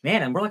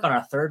 man, and we're like on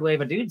our third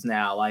wave of dudes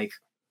now. Like,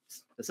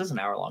 this is an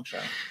hour-long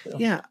show. So.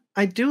 Yeah,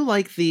 I do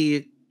like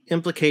the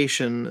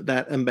implication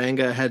that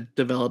M'Benga had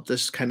developed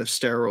this kind of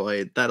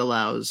steroid that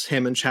allows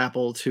him and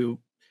Chapel to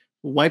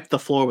wipe the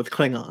floor with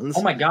Klingons.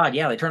 Oh my god,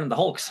 yeah, they turn into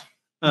Hulks.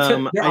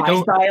 Their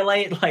eyes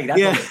dilate, like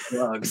that's like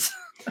drugs.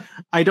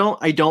 I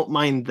don't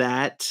mind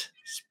that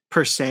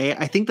per se.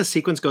 I think the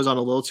sequence goes on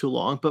a little too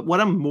long, but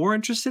what I'm more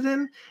interested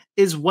in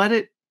is what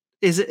it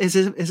is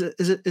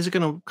it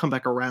going to come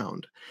back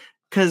around?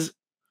 Because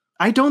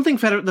I don't think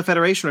the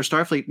Federation or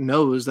Starfleet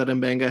knows that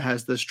M'Benga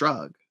has this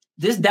drug.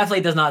 This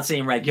definitely does not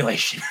seem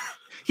regulation.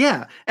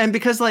 Yeah, and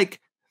because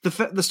like the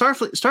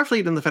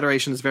Starfleet and the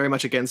Federation is very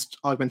much against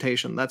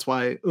augmentation. That's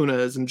why Una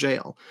is in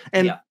jail,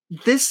 and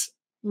this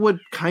would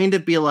kind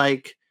of be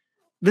like,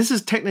 this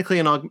is technically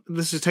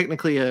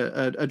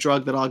a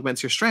drug that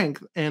augments your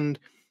strength, and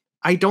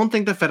I don't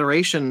think the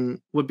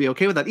Federation would be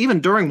okay with that. Even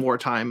during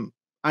wartime,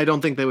 I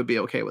don't think they would be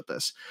okay with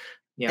this.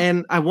 Yeah.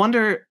 And I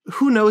wonder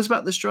who knows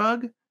about this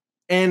drug,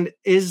 and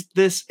is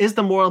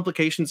the moral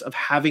implications of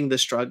having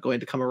this drug going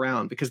to come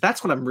around? Because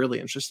that's what I'm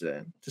really interested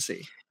in to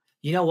see.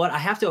 You know what? I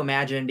have to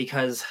imagine,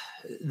 because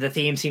the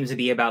theme seems to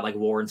be about like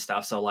war and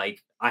stuff. So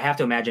like, I have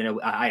to imagine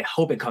I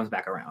hope it comes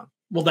back around.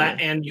 Well,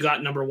 that and you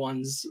got number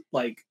one's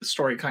like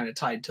story kind of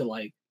tied to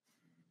like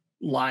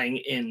lying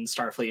in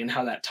Starfleet and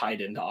how that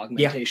tied into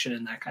augmentation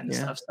and that kind of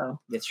stuff. So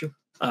that's true.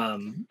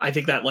 I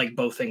think that like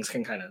both things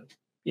can kind of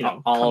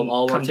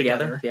all work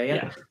together.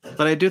 Yeah.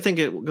 But I do think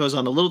it goes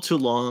on a little too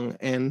long,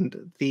 and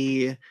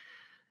because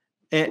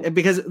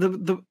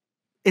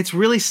it's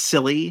really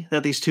silly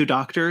that these two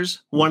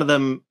doctors, one of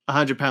them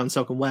 100 pounds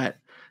soaking wet,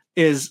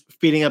 is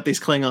feeding up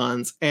these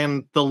Klingons,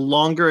 and the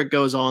longer it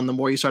goes on, the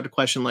more you start to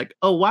question, like,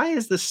 oh, why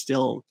is this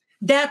still?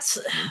 That's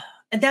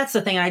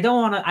the thing. I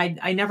don't want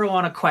to. I never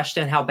want to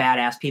question how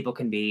badass people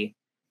can be,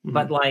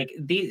 but like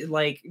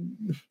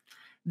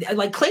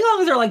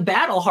Klingons are like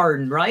battle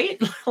hardened,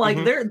 right? Like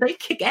they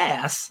kick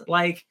ass.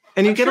 Like,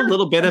 and you get a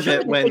little bit of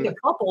it when a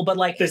couple, but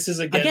like this is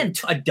again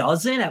a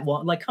dozen at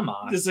one. Like, come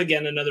on. This is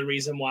again another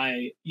reason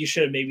why you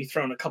should have maybe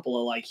thrown a couple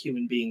of like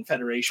human being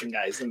Federation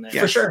guys in there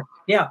for sure.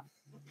 Yeah.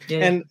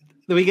 And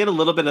we get a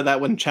little bit of that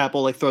when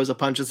Chapel like throws a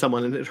punch at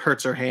someone and it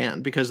hurts her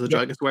hand because the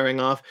drug is wearing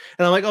off.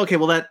 And I'm like, okay,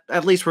 well that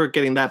at least we're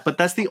getting that, but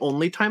that's the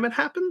only time it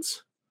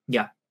happens.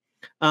 Yeah.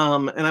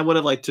 And I would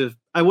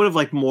have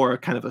liked more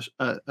kind of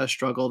a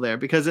struggle there,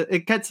 because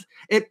it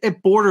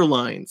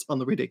borderlines on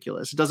the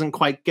ridiculous. It doesn't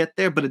quite get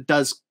there, but it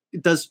does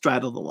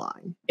straddle the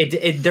line.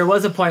 There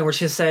was a point where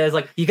she says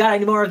like, you got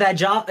any more of that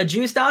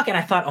juice, doc? And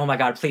I thought, oh my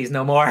God, please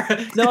no more.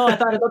 No, I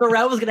thought another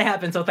round was going to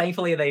happen. So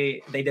thankfully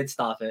they did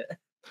stop it.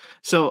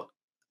 So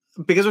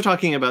because we're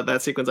talking about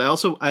that sequence, I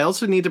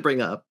also need to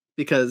bring up,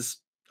 because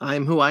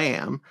I'm who I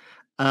am,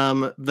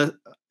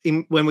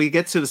 when we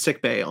get to the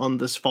sickbay on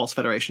this false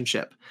Federation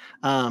ship,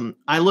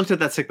 I looked at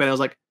that sickbay and I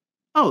was like,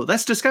 oh,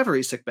 that's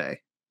Discovery's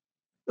sickbay.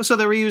 So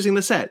they're reusing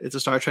the set. It's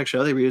a Star Trek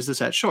show. They reuse the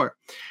set. Sure.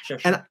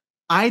 And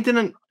I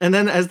didn't. And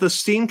then as the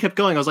scene kept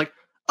going, I was like,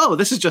 oh,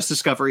 this is just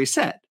Discovery's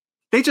set.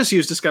 They just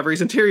used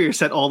Discovery's interior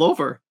set all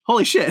over.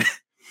 Holy shit.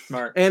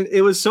 Smart. And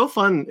it was so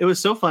fun. It was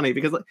so funny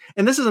because,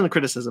 and this isn't a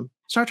criticism,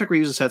 Star Trek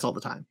reuses sets all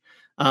the time.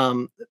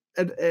 I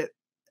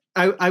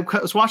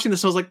was watching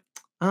this and I was like,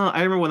 oh,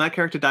 I remember when that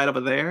character died over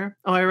there.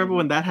 Oh, I remember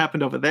when that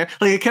happened over there.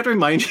 Like, it kept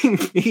reminding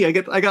me. I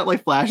got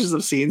like flashes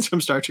of scenes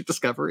from Star Trek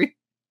Discovery.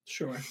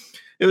 Sure.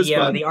 It was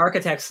fun. The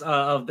architects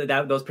of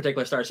those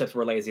particular starships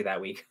were lazy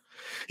that week.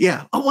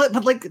 Yeah. Oh,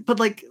 but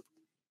like,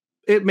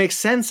 it makes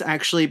sense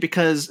actually,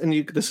 because, and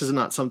this is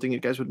not something you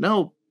guys would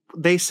know,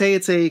 they say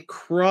it's a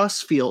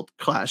Crossfield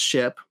class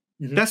ship.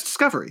 Mm-hmm. That's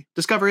Discovery.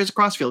 Discovery is a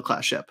Crossfield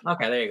class ship.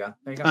 Okay, there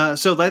you go.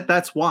 So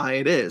that's why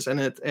it is, and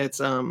it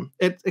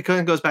kind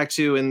of goes back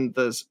to in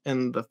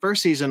the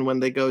first season when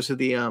they go to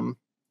the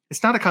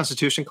it's not a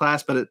Constitution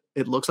class, but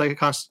it looks like a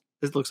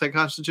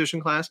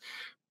Constitution class,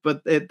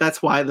 but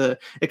that's why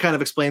it kind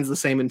of explains the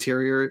same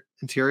interior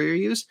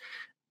use.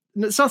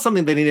 It's not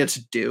something they needed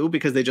to do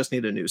because they just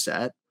need a new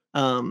set.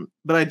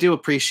 But I do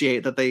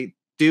appreciate that they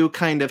do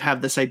kind of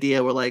have this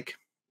idea where, like,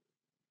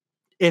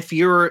 if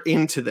you're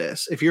into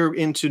this, if you're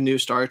into new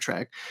Star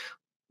Trek,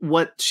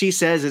 what she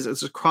says is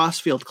it's a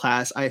Crossfield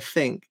class, I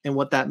think. And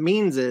what that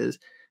means is,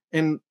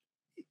 and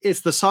it's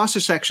the saucer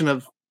section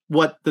of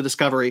what the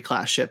Discovery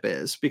class ship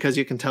is, because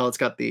you can tell it's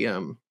got the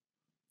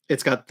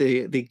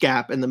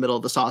gap in the middle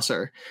of the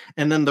saucer,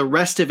 and then the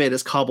rest of it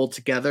is cobbled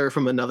together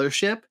from another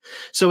ship.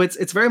 So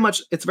it's very much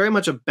a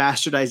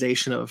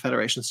bastardization of a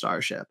Federation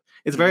starship.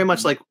 It's very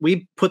much like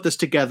we put this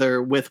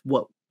together with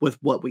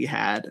what we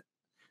had.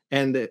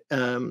 And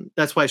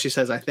that's why she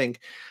says, I think.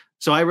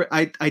 So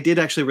I did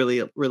actually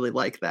really, really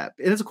like that.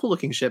 It is a cool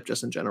looking ship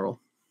just in general.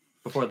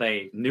 Before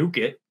they nuke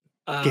it.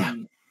 Yeah.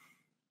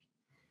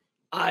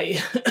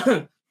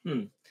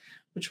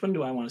 Which one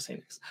do I want to say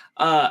next?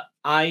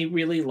 I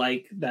really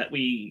like that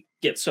we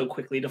get so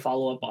quickly to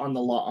follow up on the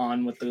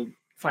La'an with the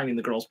finding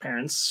the girl's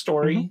parents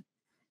story,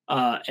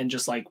 and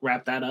just like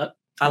wrap that up.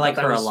 I like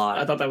her a lot.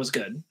 I thought that was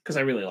good because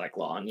I really like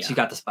La'an. Yeah, she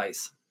got the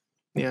spice.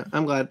 Yeah,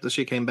 I'm glad that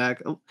she came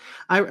back.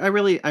 I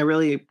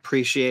really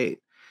appreciate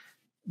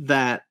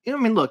that. I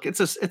mean, look, it's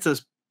a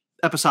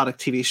episodic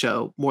TV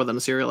show more than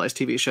a serialized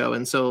TV show,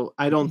 and so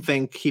I don't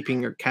think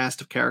keeping your cast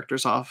of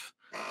characters off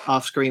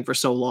screen for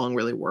so long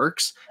really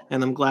works.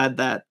 And I'm glad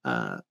that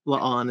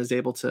La'an is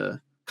able to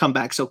come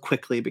back so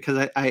quickly,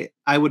 because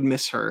I would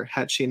miss her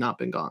had she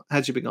been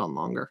gone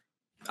longer.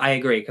 I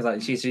agree,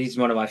 because she's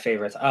one of my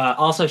favorites.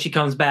 Also, she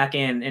comes back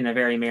in a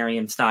very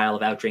Marion style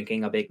of out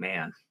drinking a big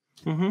man.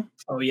 Mm-hmm.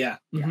 Oh yeah.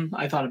 Mm-hmm.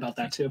 I thought about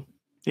that too.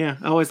 Yeah,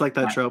 I always like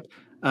that trope.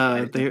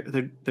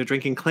 They're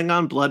drinking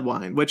Klingon blood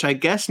wine, which I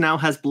guess now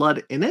has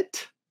blood in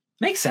it.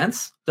 Makes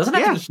sense. Doesn't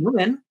have to be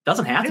human.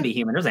 Doesn't have to be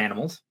human. There's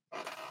animals.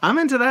 I'm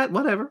into that.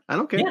 Whatever. I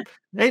don't care. Yeah.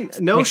 Hey,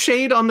 no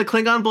shade on the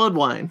Klingon blood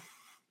wine.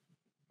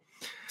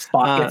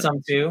 Spock gets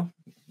some too.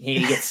 He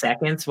gets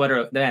seconds.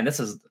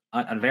 This is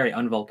a very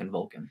un-Vulcan.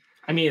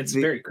 I mean, it's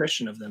very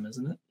Christian of them,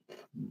 isn't it?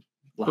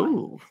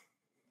 Ooh.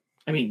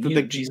 I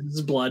mean, Jesus'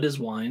 blood is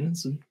wine.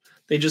 So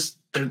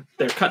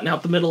they're cutting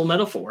out the middle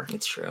metaphor.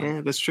 It's true.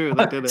 Yeah, that's true.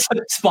 They did it.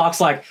 Spock's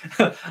like,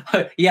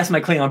 yes,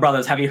 my Klingon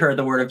brothers, have you heard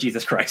the word of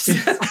Jesus Christ?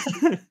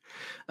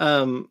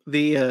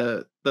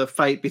 The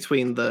fight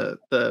between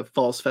the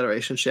false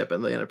Federation ship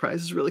and the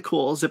Enterprise is really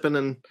cool. Zipping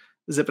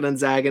and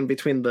zagging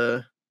between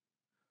the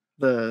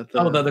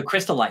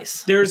crystal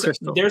ice.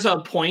 There's a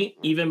point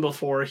even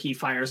before he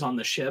fires on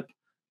the ship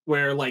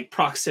where, like,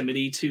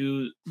 proximity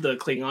to the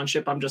Klingon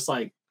ship, I'm just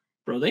like,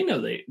 bro, they know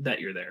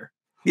that you're there.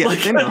 Yeah,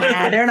 like, they know.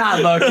 They're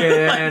not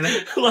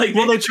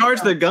looking. They charge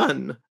their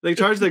gun. They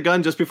charge their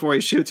gun just before he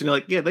shoots, and you're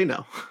like, yeah, they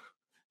know.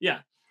 Yeah.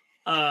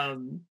 I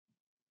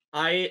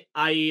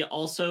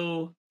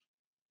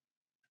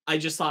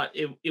just thought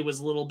it was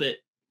a little bit.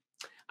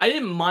 I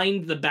didn't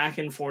mind the back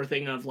and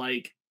forthing of,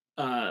 like,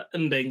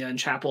 Mbenga and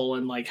Chapel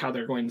and, like, how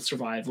they're going to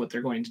survive, what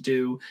they're going to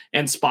do,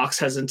 and Spock's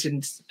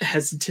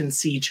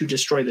hesitancy to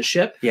destroy the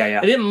ship. Yeah.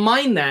 I didn't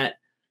mind that.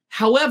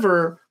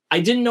 However, I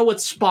didn't know what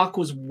Spock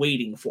was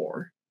waiting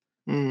for.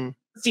 Mm.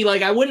 See,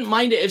 like, I wouldn't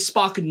mind it if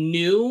Spock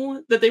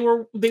knew that they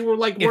were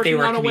like working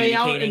on a way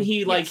out, and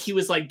he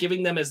was like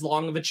giving them as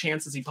long of a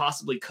chance as he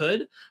possibly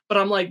could. But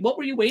I'm like, what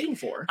were you waiting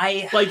for?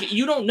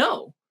 You don't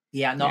know.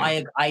 Yeah, no,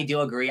 yeah. I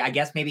do agree. I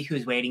guess maybe he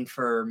was waiting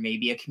for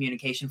maybe a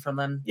communication from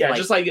them. Yeah,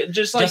 like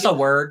just a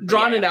word,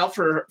 drawing it out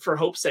for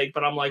hope's sake.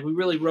 But I'm like, we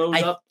really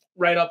rose up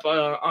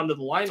onto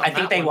the line. I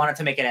think they wanted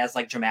to make it as,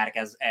 like, dramatic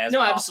as no,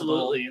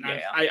 possible. Absolutely. And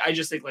I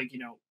just think, like,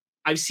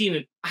 I've seen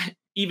it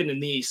even in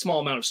the small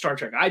amount of Star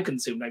Trek I've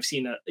consumed. I've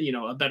seen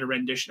a better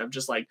rendition of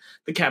just, like,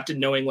 the captain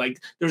knowing, like,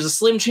 there's a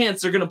slim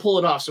chance they're going to pull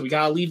it off, so we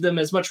got to leave them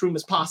as much room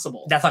as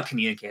possible. That's not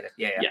communicated.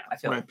 Yeah. I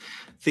feel right.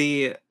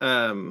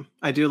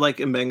 I do like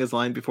Mbenga's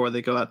line before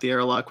they go out the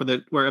airlock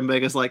where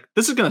Mbenga's like,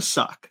 this is going to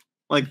suck.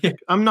 Like,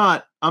 I'm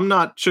not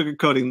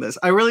sugarcoating this.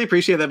 I really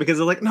appreciate that, because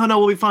they're like, no,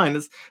 we'll be fine.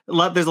 There's a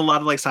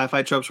lot of, like,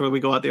 sci-fi tropes where we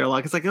go out the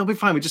airlock. It's like, it'll be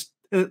fine.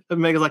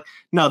 Mbenga's like,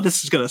 no,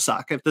 this is going to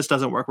suck. If this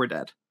doesn't work, we're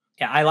dead.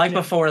 Yeah, I like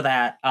before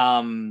that.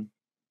 Oh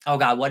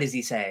God, what does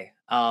he say?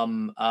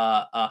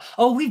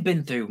 We've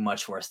been through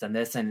much worse than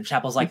this. And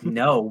Chapel's like,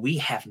 no, we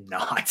have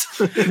not.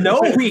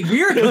 No,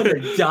 we're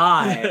gonna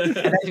die. And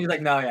then he's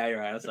like, no, yeah, you're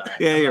right. I'm sorry.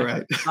 Yeah, you're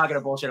right. I'm not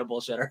gonna bullshit a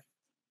bullshitter.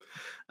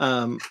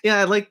 Yeah,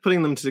 I like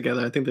putting them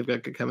together. I think they've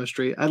got good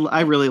chemistry.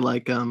 I really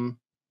like how do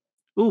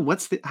you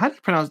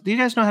pronounce? Do you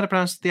guys know how to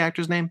pronounce the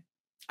actor's name?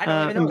 I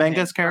don't even know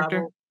Mbenga's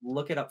character.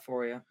 Look it up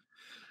for you.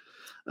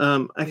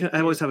 I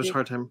always have a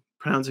hard time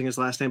pronouncing his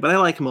last name, but I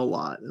like him a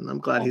lot, and I'm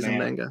glad he's in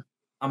Mbenga.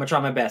 I'm gonna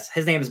try my best.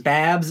 His name is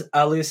Babs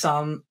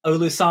Olusan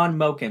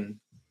Mokin.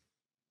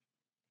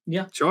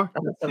 Yeah, sure.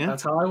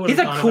 That's how I would. He's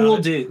a cool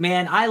dude,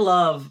 man. I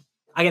love,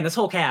 again, this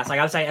whole cast. Like,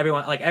 I would say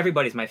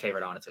everybody's my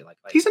favorite, honestly. Like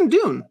he's in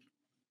Dune.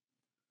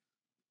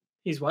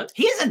 He's what?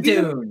 He's in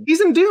Dune.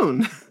 He's in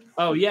Dune.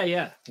 Oh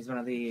yeah. He's one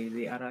of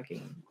the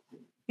Araki.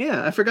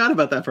 Yeah, I forgot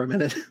about that for a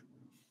minute.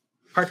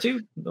 Part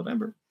 2,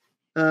 November.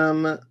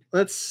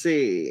 Let's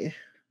see.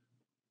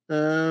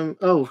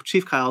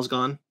 Chief Kyle's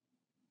gone.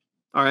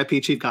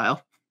 R.I.P. Chief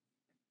Kyle.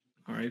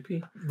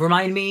 R.I.P.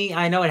 Remind me.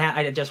 I know it.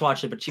 I just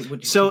watched it, but Chief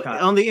Kyle.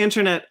 on the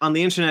internet,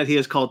 he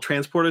is called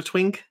Transporter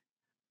Twink.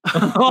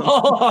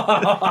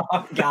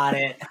 Got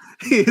it.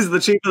 He's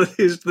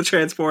the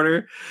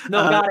transporter. No,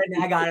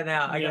 I got it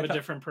now. I have a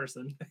different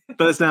person.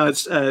 But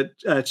it's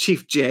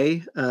Chief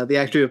J, the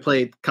actor who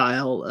played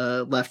Kyle,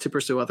 left to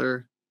pursue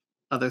other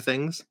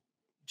things.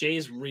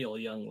 Jay's real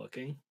young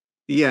looking.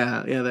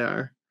 Yeah, they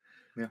are.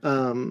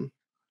 Yeah.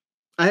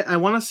 I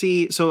want to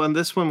see. So on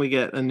this one, we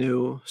get a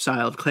new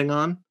style of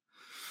Klingon,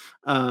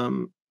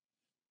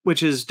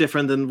 which is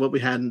different than what we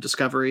had in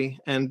Discovery,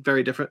 and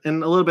very different,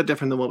 and a little bit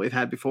different than what we've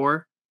had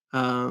before.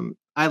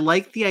 I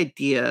like the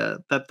idea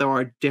that there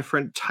are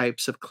different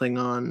types of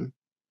Klingon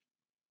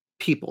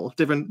people,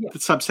 different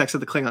subsects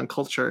of the Klingon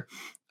culture.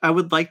 I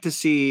would like to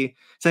see,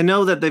 because I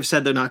know that they've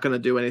said they're not going to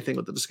do anything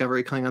with the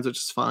Discovery Klingons, which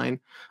is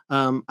fine.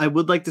 I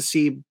would like to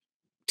see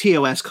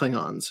TOS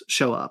Klingons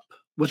show up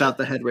without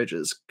the head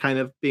ridges, kind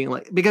of being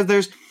like,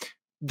 because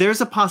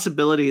there's a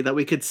possibility that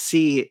we could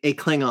see a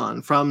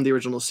Klingon from the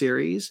original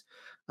series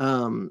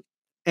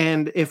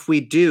And if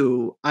we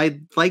do,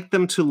 I'd like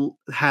them to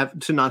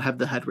not have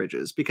the head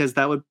ridges, because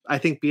that would, I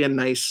think, be a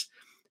nice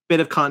bit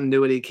of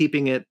continuity,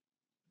 keeping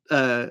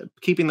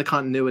the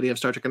continuity of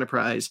Star Trek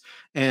Enterprise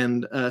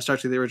and Star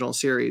Trek the original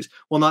series.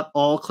 Well, not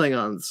all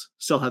Klingons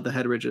still have the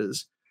head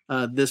ridges.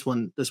 This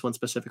one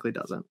specifically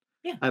doesn't.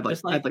 Yeah, I'd like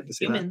to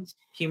see humans.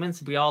 That.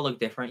 Humans, we all look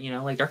different.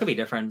 Like there could be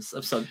different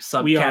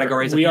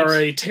subcategories. We are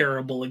a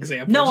terrible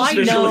example. No, I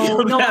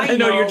know. No, I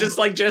know. You're just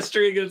like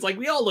gesturing. It's like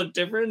we all look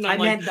different. I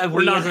meant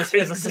we're not as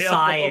a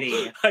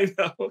society. I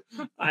know.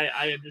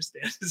 I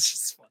understand. It's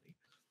just funny.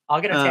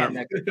 I'll get a tan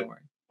next. Don't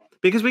worry.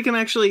 Because we can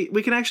actually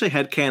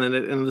headcanon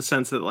it in the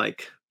sense that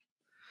like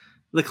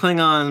the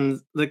Klingons,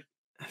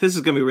 this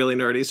is going to be really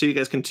nerdy, so you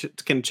guys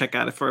can check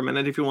out it for a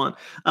minute if you want.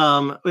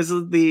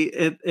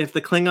 If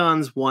the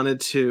Klingons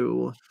wanted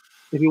to,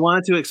 if you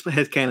wanted to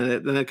headcanon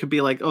it, then it could be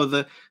like, oh,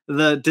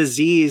 the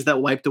disease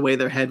that wiped away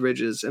their head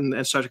ridges in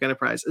Star Trek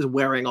Enterprise is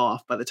wearing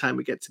off by the time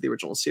we get to the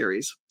original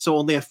series. So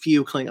only a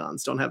few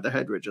Klingons don't have their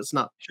head ridges,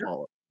 not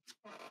all.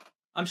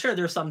 I'm sure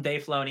there's some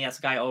Dave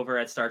Filoni-esque guy over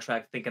at Star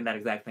Trek thinking that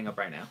exact thing up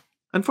right now.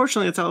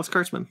 Unfortunately, it's Alex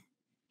Kurtzman.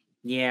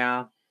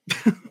 Yeah.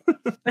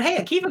 But hey,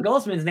 Akiva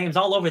Goldsman's name's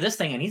all over this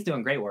thing, and he's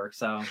doing great work.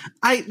 So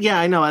I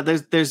know.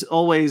 There's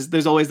always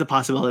the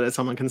possibility that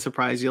someone can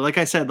surprise you. Like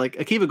I said, like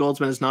Akiva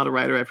Goldsman is not a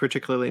writer I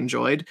particularly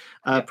enjoyed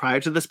prior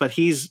to this, but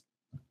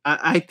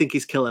I think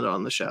he's killing it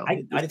on the show.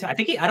 I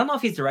think I don't know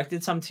if he's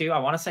directed some too. I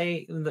want to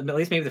say at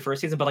least maybe the first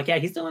season, but like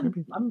he's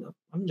doing. I'm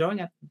enjoying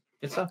it.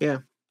 Good stuff. Yeah.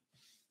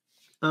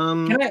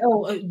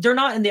 They're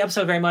not in the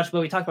episode very much,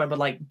 but we talked about it, but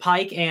like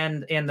Pike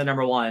and the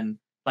number one.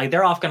 Like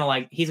they're off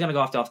gonna he's gonna go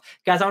off.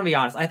 Guys, I want to be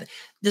honest.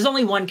 There's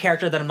only one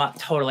character that I'm not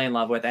totally in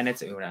love with, and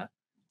it's Una.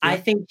 Yeah. I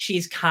think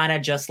she's kind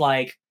of just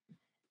like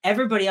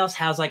everybody else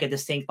has like a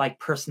distinct like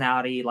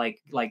personality, like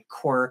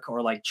quirk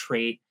or like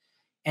trait,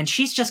 and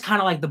she's just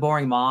kind of like the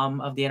boring mom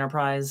of the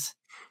Enterprise.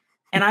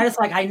 And I just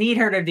I need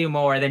her to do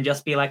more than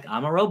just be like,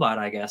 I'm a robot,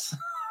 I guess.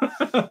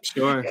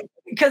 Sure.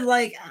 Because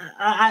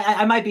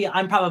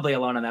I'm probably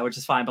alone on that, which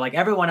is fine. But like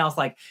everyone else,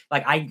 I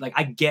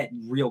get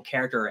real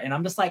character, and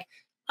I'm just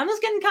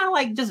getting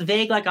kind of just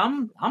vague. Like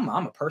I'm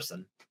a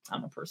person.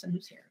 I'm a person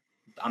who's here.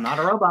 I'm not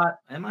a robot.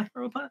 Am I a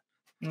robot?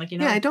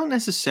 Yeah, I don't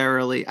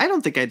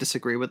think I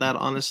disagree with that.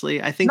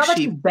 Honestly, I think not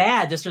she's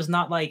bad. Just there's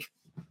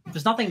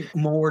nothing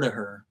more to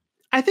her.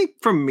 I think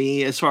for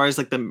me, as far as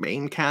the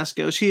main cast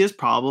goes, she is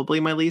probably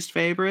my least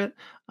favorite.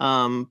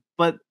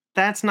 But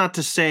that's not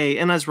to say,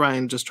 and as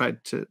Ryan just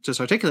tried to just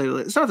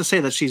articulate, it's not to say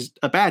that she's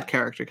a bad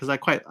character, because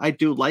I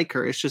do like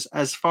her. It's just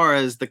as far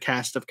as the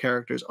cast of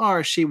characters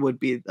are, she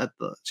would be at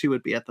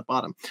the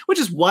bottom, which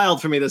is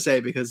wild for me to say,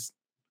 because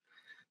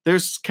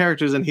there's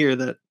characters in here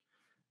that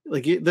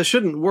that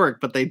shouldn't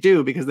work, but they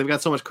do because they've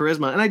got so much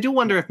charisma. And I do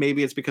wonder if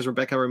maybe it's because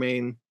Rebecca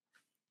Romijn.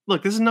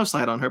 Look, this is no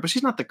slight on her, but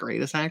she's not the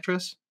greatest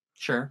actress.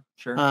 Sure.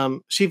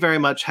 She very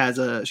much has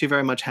a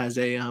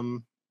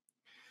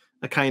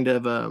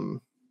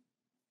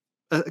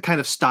kind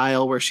of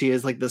style where she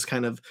is this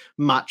kind of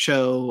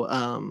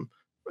macho,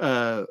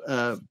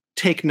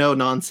 take no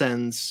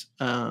nonsense,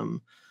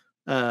 kind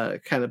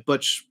of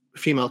butch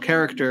female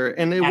character,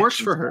 and it works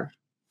for her.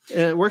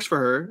 It works for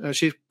her.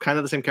 She's kind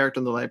of the same character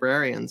in The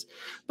Librarians,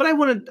 but I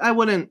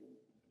wouldn't.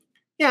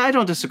 Yeah, I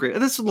don't disagree.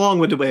 This is a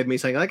long-winded way of me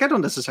saying I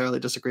don't necessarily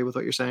disagree with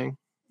what you're saying.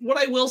 What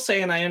I will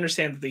say, and I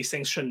understand that these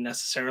things shouldn't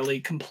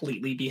necessarily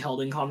completely be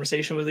held in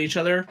conversation with each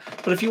other,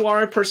 but if you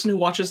are a person who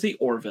watches the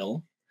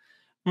Orville,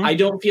 I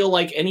don't feel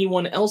like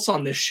anyone else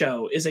on this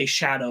show is a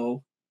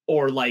shadow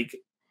or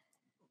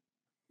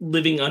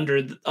living under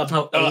a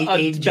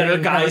better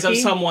guise of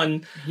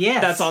someone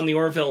that's on the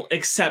Orville,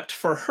 except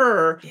for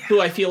her,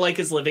 who I feel like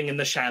is living in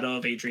the shadow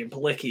of Adrian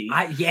Palicki,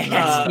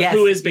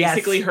 who is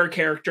basically her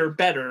character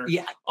better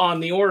on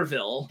the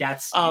Orville.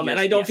 And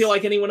I don't feel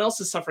like anyone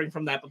else is suffering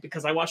from that, but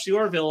because I watched the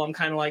Orville, I'm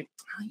kind of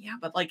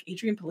but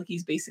Adrian Palicki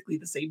is basically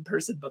the same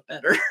person, but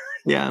better.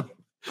 Yeah.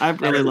 I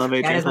really love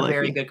Adrian Palicki. That is a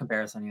very good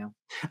comparison, yeah.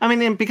 I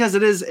mean, because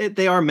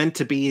they are meant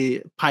to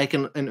be Pike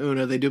and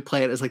Una. They do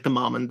play it as the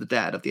mom and the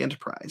dad of the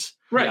Enterprise,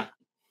 right?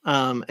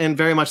 And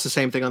very much the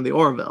same thing on the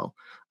Orville.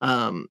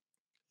 I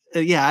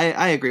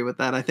agree with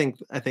that. I think,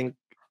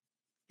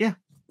 yeah,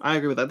 I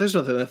agree with that. There's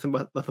nothing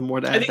more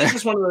to add. I think it's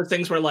just one of those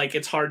things where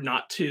it's hard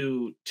not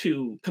to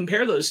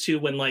compare those two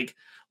when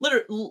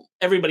literally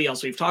everybody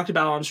else we've talked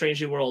about on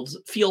Strange New Worlds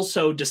feels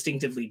so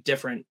distinctively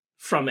different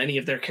from any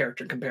of their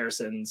character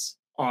comparisons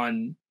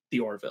on the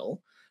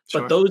Orville.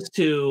 Sure. But those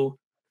two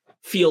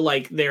feel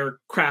like they're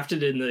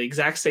crafted in the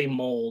exact same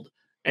mold,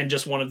 and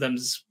just one of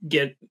them's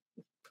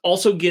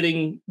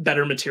getting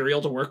better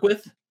material to work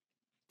with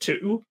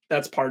too.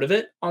 That's part of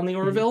it on the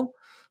Orville.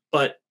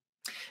 But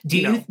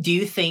do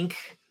you think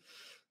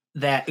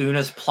that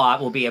Una's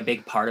plot will be a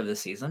big part of the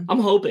season?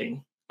 I'm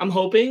hoping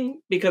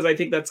because I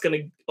think that's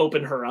going to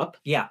open her up.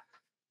 Yeah.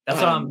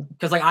 That's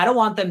because I don't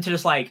want them to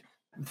just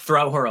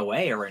throw her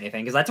away or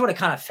anything, because that's what it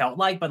kind of felt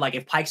like. But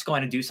if Pike's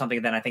going to do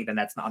something, then I think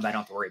that's not. I don't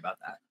have to worry about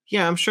that.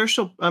 Yeah, I'm sure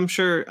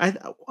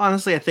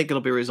honestly, I think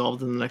it'll be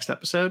resolved in the next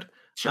episode.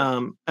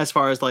 Sure. As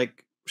far as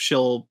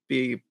she'll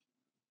be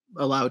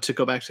allowed to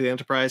go back to the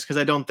Enterprise, because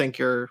I don't think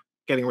you're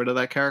getting rid of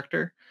that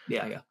character.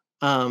 Yeah.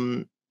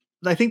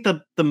 I think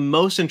the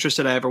most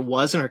interested I ever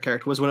was in her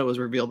character was when it was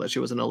revealed that she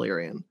was an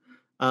Illyrian.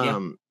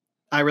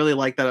 I really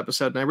like that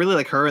episode, and I really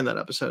like her in that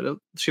episode.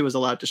 She was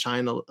allowed to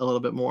shine a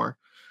little bit more,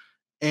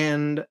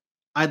 and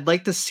I'd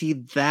like to see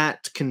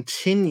that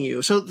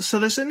continue. So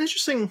there's an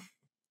interesting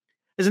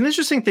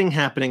thing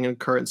happening in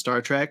current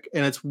Star Trek,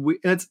 and it's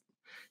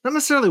not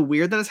necessarily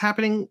weird that it's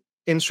happening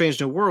in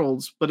Strange New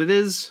Worlds, but it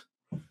is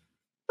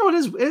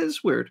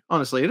weird.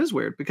 Honestly, it is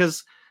weird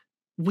because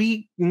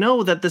we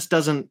know that this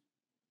doesn't.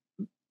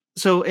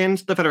 So in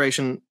the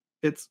Federation,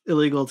 it's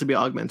illegal to be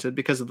augmented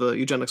because of the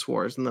eugenics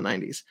wars in the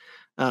 90s.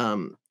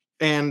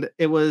 And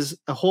it was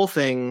a whole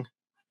thing.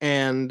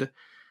 And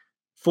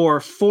for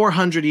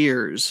 400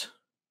 years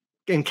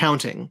and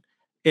counting,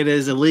 it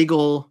is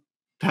illegal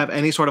to have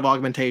any sort of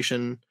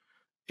augmentation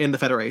in the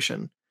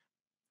Federation.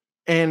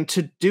 And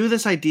to do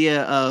this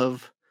idea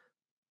of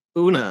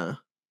Una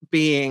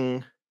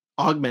being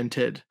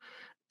augmented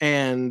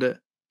and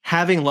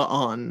having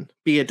La'an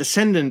be a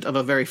descendant of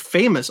a very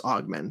famous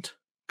augment,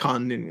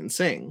 Khan Noonien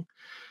Singh.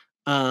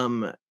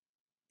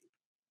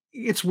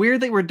 It's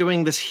weird that we're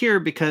doing this here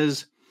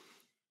because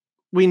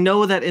we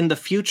know that in the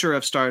future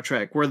of Star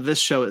Trek,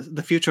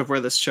 the future of where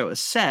this show is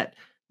set,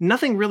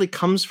 nothing really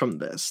comes from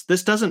this.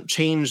 This doesn't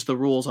change the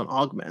rules on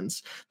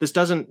augments. This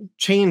doesn't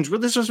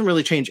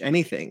really change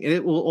anything.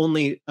 It will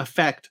only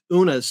affect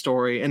Una's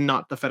story and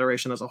not the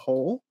Federation as a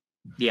whole.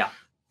 Yeah.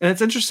 And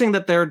it's interesting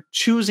that they're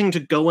choosing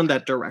to go in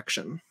that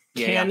direction.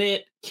 Can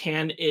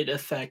it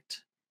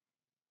affect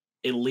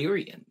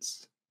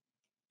Illyrians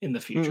in the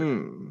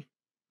future?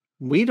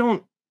 We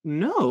don't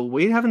know.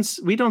 We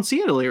don't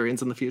see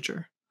Illyrians in the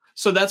future.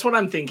 So that's what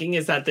I'm thinking,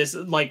 is that this,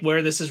 like,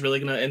 where this is really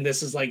gonna, and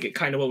this is like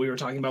kind of what we were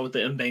talking about with the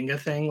Mbenga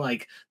thing,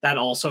 like that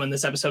also in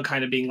this episode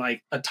kind of being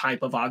like a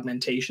type of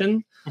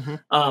augmentation.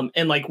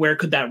 And like, where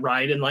could that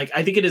ride? And like,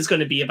 I think it is going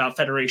to be about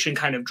Federation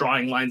kind of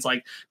drawing lines,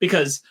 like,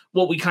 because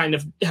what we kind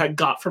of had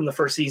got from the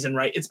first season,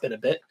 right? It's been a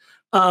bit,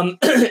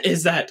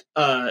 is that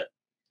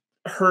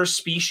her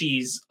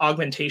species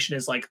augmentation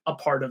is like a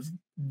part of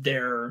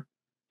their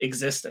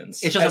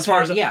existence. It's just as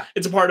far as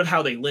it's a part of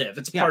how they live.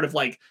 It's a part of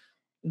like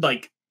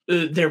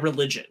their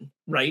religion,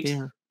 right?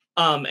 Yeah.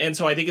 And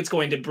so I think it's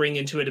going to bring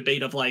into a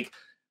debate of like,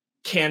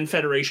 can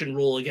Federation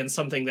rule against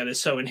something that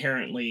is so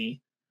inherently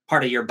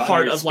part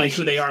of like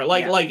who they are,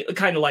 like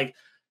kind of like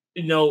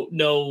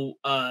no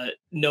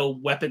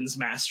weapons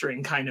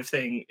mastering kind of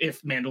thing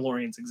if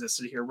Mandalorians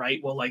existed here,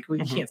 right? Well, like,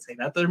 you can't say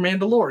that, they're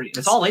Mandalorians.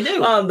 That's all they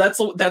do.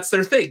 That's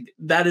their thing.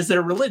 That is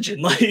their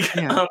religion. Like,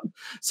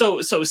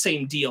 so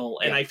same deal.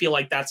 And I feel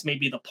like that's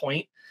maybe the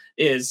point,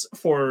 is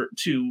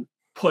to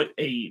put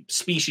a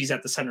species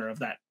at the center of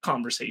that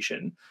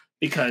conversation,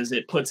 because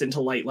it puts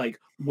into light, like,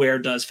 where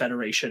does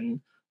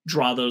Federation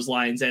draw those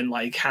lines, and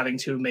like having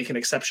to make an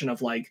exception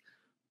of like,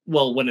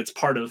 well, when it's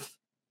part of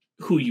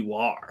who you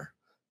are.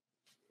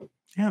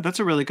 Yeah, that's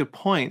a really good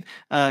point.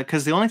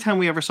 Because the only time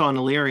we ever saw an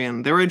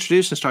Illyrian, they were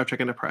introduced in Star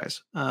Trek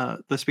Enterprise.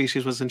 The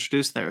species was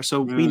introduced there,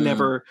 so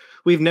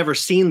we've never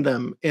seen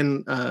them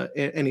in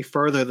any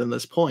further than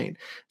this point.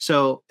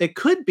 So it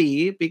could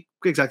be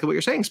exactly what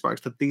you're saying,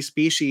 Sparks, that these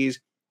species,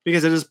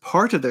 because it is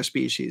part of their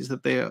species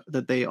that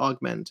they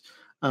augment,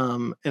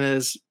 and it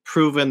is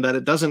proven that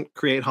it doesn't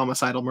create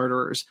homicidal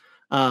murderers,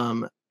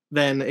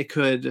 then they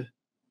could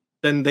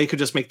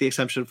just make the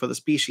exception for the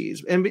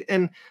species.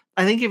 And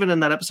I think even in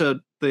that episode,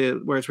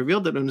 where it's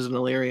revealed that Una is an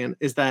Illyrian,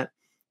 is that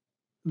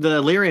the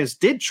Illyrians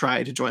did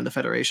try to join the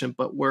Federation,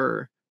 but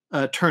were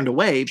turned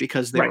away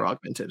because they were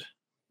augmented.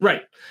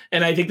 Right.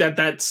 And I think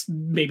that's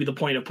maybe the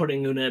point of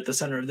putting Una at the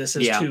center of this,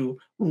 is to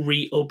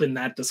reopen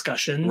that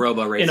discussion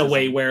in a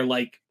way where,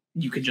 like,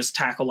 you could just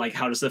tackle, like,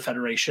 how does the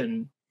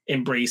Federation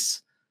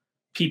embrace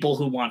people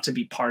who want to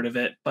be part of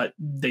it, but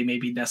they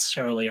maybe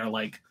necessarily are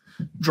like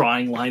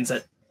drawing lines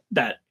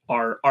that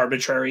are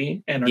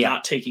arbitrary and are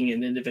not taking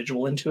an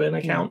individual into an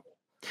account.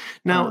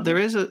 Now, there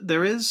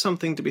is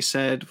something to be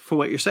said for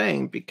what you're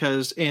saying,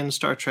 because in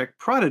Star Trek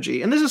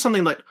Prodigy, and this is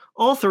something like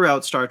all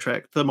throughout Star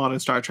Trek, the modern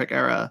Star Trek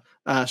era,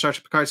 Star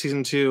Trek Picard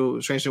Season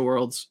 2, Strange New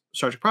Worlds,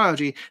 Star Trek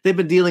Prodigy, they've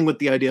been dealing with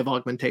the idea of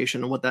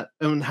augmentation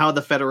and how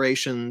the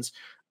Federation's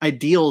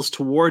ideals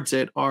towards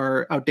it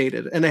are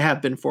outdated, and they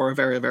have been for a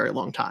very, very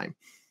long time.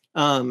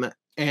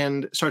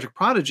 And Star Trek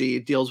Prodigy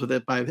deals with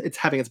it by it's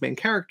having its main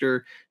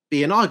character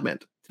be an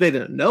augment. They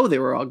didn't know they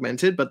were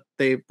augmented, but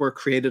they were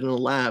created in a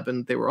lab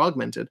and they were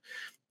augmented.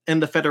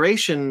 And the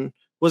Federation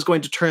was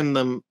going to turn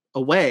them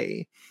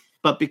away,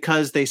 but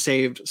because they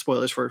saved,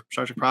 spoilers for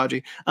Star Trek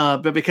Prodigy,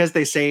 but because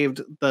they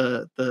saved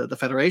the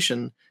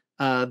Federation,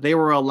 they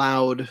were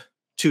allowed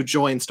to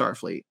join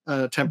Starfleet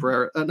not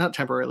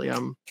temporarily.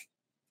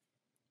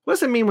 What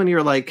does it mean when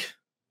you're like,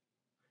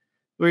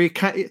 where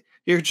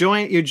you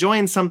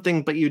join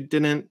something, but you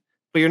didn't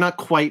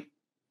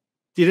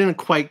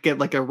quite get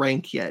like a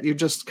rank yet. You're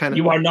just kind of,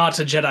 you are not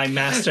a Jedi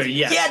Master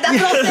yet. Yeah,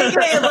 that's what I'm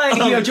thinking.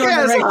 Like,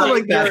 something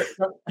like that.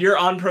 You're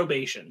on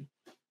probation.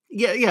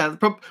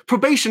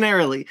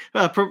 probationarily,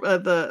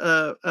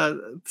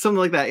 something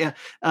like that. Yeah.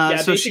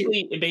 So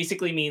it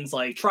basically means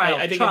like trial.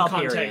 I think trial in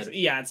context, period.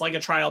 yeah, it's like a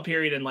trial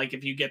period, and like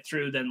if you get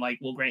through, then like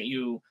we'll grant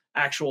you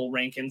actual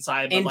rank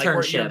inside, but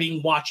like you're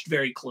being watched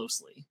very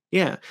closely.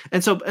 Yeah,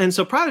 and so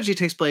Prodigy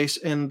takes place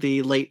in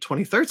the late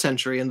 23rd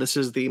century, and this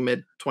is the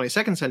mid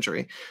 22nd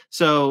century.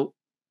 So,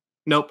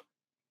 nope.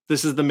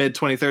 This is the mid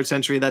 23rd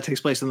century. That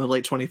takes place in the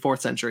late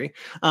 24th century.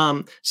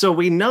 So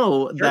we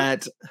know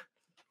that.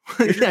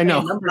 I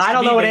know. I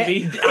don't know what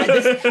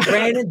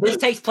Brandon, this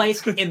takes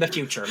place in the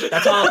future.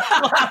 That's all.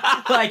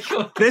 Like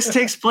this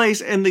takes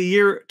place in the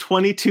year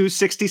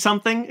 2260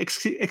 something.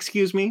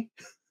 Excuse me.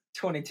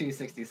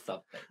 2260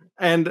 something.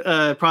 And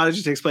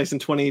Prodigy takes place in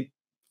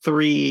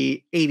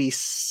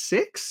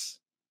 2386.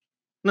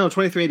 No,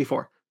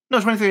 2384. No,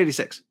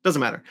 2386. Doesn't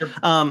matter.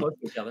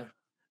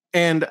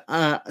 And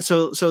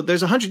so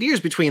there's 100 years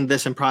between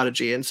this and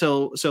Prodigy, and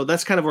so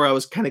that's kind of where I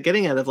was kind of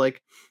getting at of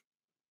like.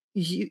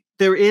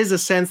 There is a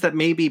sense that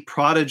maybe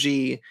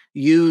Prodigy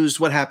used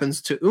what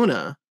happens to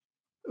Una.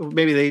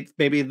 Maybe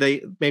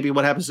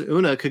what happens to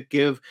Una could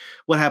give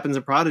what happens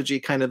in Prodigy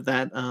kind of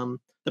that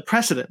the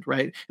precedent,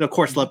 right? And of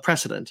course, love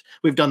precedent.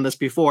 We've done this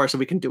before, so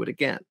we can do it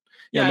again.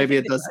 Yeah, maybe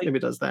it does. Maybe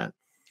it does that.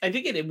 I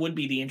think it would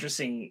be the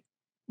interesting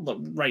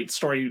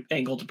story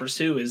angle to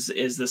pursue is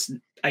this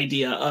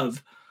idea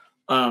of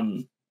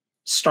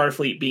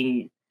Starfleet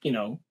being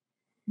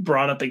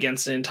brought up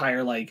against an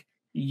entire like.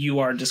 You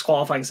are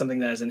disqualifying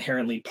something that is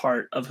inherently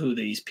part of who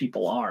these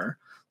people are.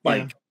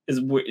 Like,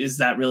 is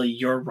that really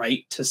your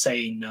right to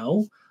say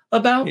no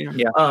about?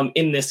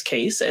 In this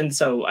case, and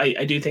so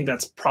I do think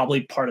that's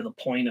probably part of the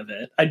point of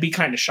it. I'd be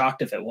kind of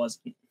shocked if it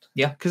wasn't.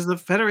 Yeah, because the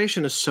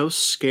Federation is so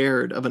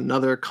scared of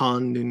another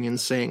Khan Noonien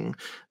Singh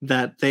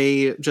that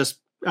they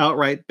just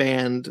outright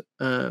banned.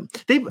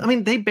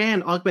 They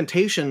banned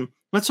augmentation.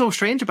 What's so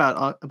strange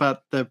about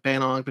the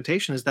ban on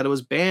augmentation is that it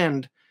was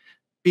banned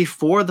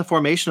before the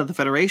formation of the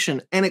Federation,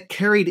 and it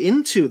carried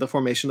into the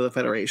formation of the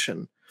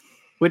Federation,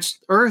 which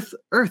Earth,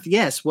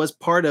 yes, was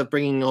part of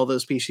bringing all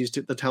those species,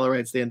 to the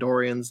Tellarites, the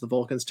Andorians, the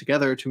Vulcans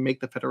together to make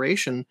the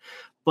Federation.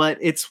 But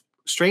it's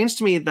strange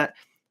to me that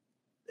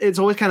it's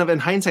always kind of, in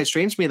hindsight,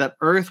 strange to me that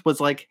Earth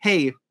was like,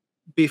 hey,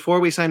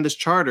 before we sign this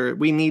charter,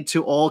 we need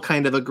to all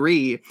kind of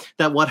agree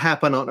that what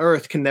happened on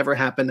Earth can never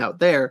happen out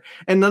there.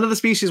 And none of the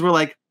species were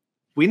like,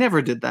 we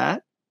never did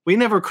that. We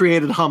never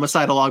created a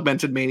homicidal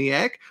augmented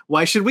maniac.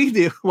 Why should we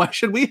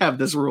have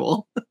this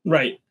rule?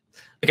 Right.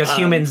 Because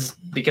humans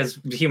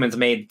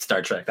made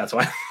Star Trek. That's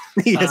why.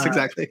 Yes,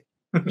 exactly.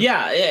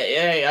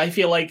 Yeah, I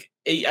feel like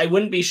I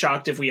wouldn't be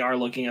shocked if we are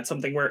looking at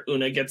something where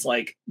Una gets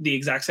like the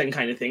exact same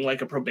kind of thing,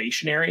 like a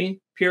probationary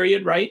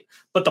period, right?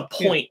 But the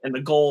point and the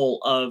goal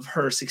of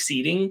her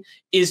succeeding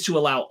is to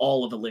allow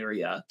all of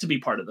Illyria to be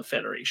part of the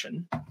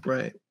Federation.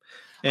 Right.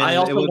 And I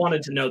also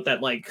wanted to note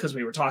that, like, because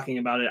we were talking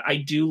about it, I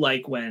do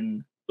like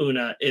when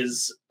Una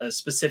is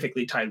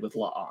specifically tied with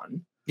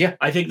La'an. Yeah,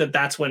 I think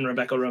that's when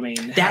Rebecca Romaine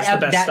has the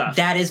best stuff.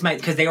 That is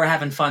because they were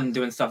having fun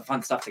doing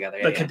fun stuff together.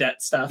 The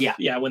cadet stuff.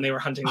 Yeah, when they were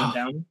hunting them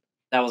down.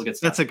 That was good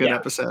stuff. That's a good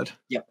episode.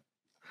 Yep.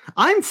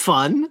 I'm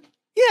fun.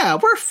 Yeah,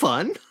 we're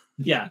fun.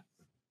 Yeah,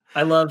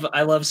 I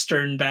love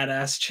stern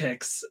badass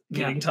chicks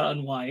getting to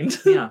unwind.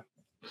 Yeah.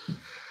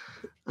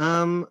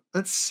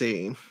 Let's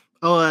see.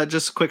 Oh,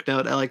 just a quick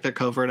note. I like their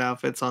covert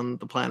outfits on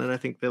the planet. I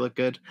think they look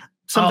good.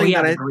 Something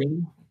I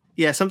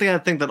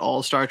think that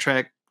all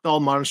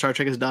modern Star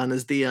Trek has done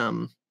is their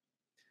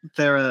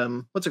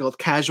what's it called?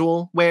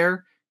 Casual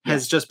wear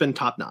has just been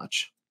top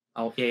notch.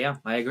 Oh yeah,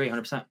 I agree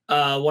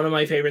 100%. One of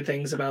my favorite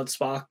things about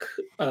Spock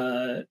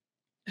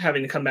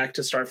having to come back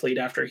to Starfleet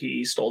after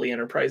he stole the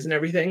Enterprise and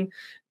everything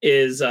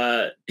is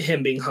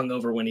him being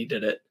hungover when he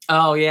did it.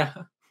 Oh yeah,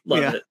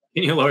 love it.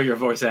 Can you lower your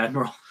voice,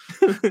 Admiral?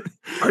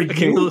 Are you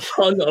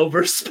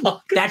hungover,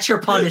 Spock? That's your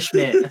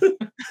punishment.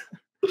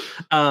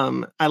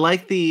 I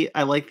like the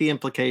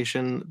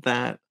implication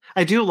that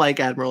I do like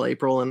Admiral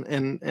April,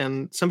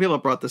 and some people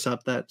have brought this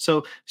up that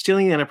so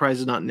stealing the Enterprise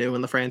is not new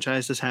in the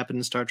franchise. This happened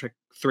in Star Trek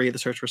 3: The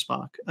Search for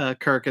Spock.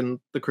 Kirk and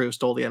the crew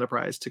stole the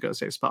Enterprise to go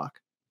save Spock,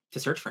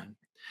 to search for him,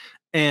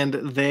 and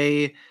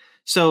they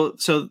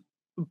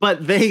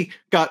but they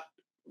got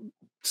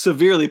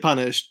severely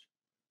punished.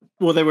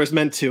 Well, they were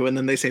meant to, and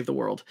then they saved the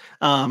world.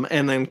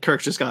 And then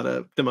Kirk just got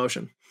a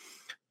demotion.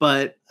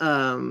 But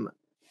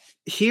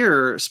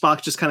here,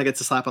 Spock just kind of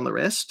gets a slap on the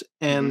wrist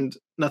and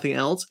nothing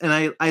else.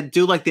 And I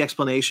do like the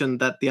explanation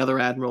that the other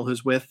admiral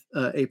who's with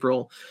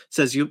April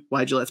says,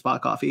 why'd you let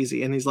Spock off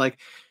easy? And he's like,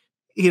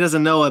 he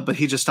doesn't know it, but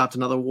he just stopped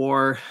another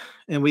war.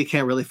 And we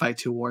can't really fight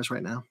two wars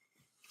right now.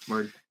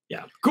 Word.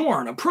 Yeah.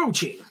 Gorn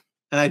approaching.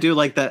 And I do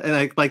like that. And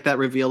I like that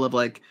reveal of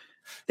like,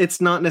 it's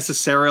not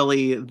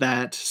necessarily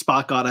that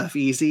Spock got off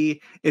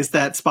easy. It's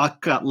that Spock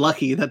got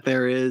lucky that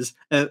there is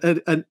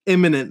an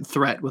imminent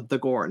threat with the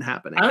Gorn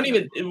happening. I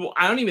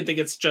don't even think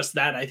it's just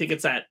that. I think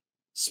it's that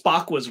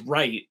Spock was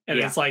right. And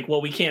it's like,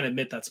 well, we can't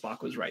admit that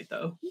Spock was right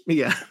though.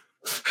 Yeah.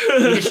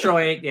 We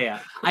destroy it. Yeah,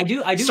 I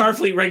do.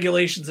 Starfleet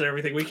regulations and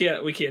everything. We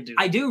can't do that.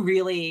 I do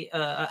really.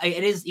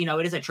 It is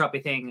it is a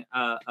tropey thing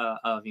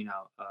of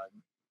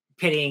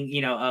pitting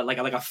like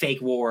a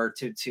fake war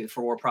to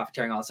for war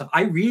profiteering, all that stuff.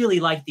 I really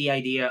like the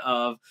idea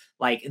of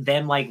like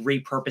them like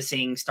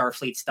repurposing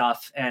Starfleet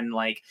stuff and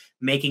like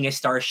making a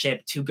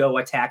starship to go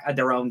attack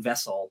their own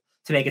vessel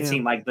to make it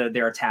seem like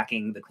they're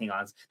attacking the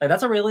Klingons. Like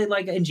that's a really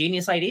like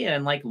ingenious idea,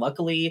 and like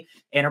luckily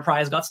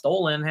Enterprise got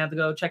stolen and had to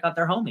go check out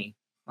their homie.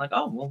 Like,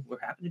 oh well, we're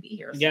happy to be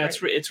here. Yeah,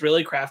 it's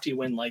really crafty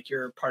when like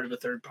you're part of a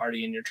third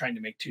party and you're trying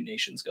to make two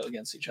nations go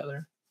against each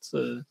other. It's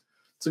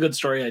a good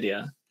story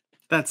idea.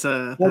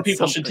 More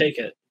people should take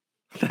it.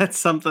 That's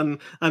something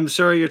I'm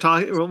sure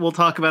we'll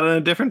talk about in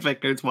a different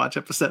Fake Nerds Watch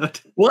episode.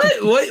 What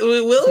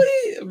will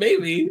we?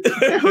 Maybe.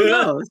 Who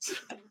knows?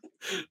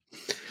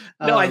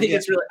 No, I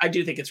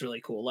do think it's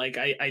really cool. Like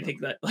I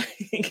think that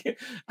like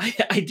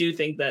I do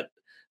think that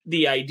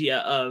the idea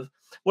of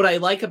what I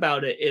like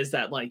about it is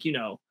that like,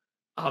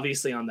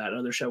 obviously on that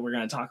other show we're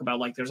going to talk about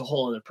like there's a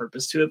whole other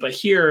purpose to it, but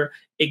here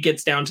it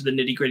gets down to the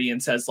nitty-gritty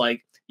and says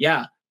like,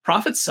 yeah,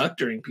 profits suck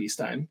during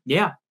peacetime.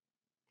 Yeah.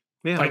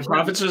 Like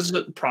profits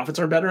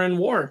are better in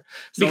war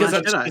because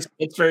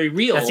it's very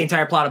real. That's the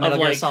entire plot of Metal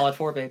Gear Solid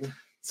 4, baby.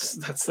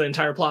 That's the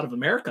entire plot of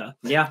America.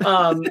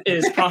 Yeah.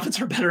 Is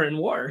profits are better in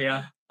war.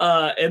 Yeah.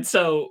 And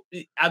so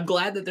I'm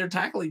glad that they're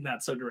tackling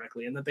that so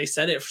directly and that they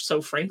said it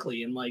so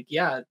frankly. And like,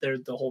 yeah,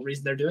 the whole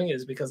reason they're doing it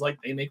is because like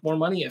they make more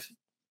money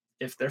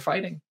if they're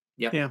fighting.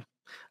 Yep. Yeah.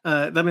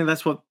 I mean,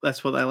 that's what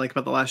I like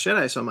about The Last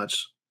Jedi so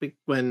much.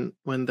 When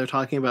they're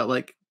talking about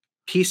like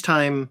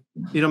peacetime,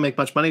 you don't make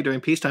much money during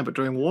peacetime, but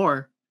during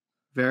war,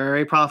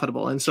 very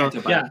profitable. And so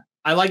yeah,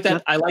 I like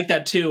that. I like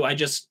that too. I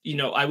just,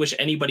 I wish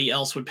anybody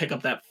else would pick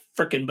up that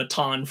frickin'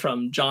 baton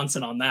from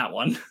Johnson on that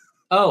one.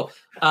 Oh,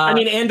 I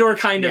mean, Andor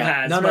kind of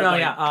has. No,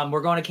 yeah.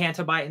 We're going to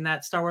Canto Bight in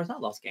that Star Wars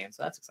Outlaws game,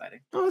 so that's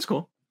exciting. Oh, that's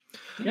cool.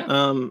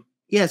 Yeah.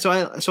 Yeah. So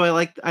I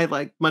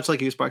like much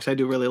like you, Sparks. I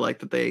do really like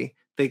that they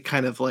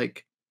kind of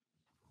like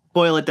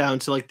boil it down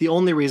to like the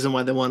only reason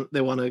why they want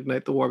to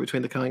ignite the war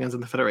between the Klingons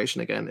and the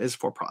Federation again is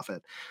for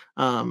profit.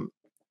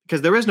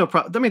 Because there is no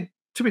profit. I mean,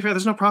 to be fair,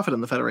 there's no profit in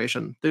the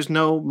Federation. There's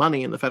no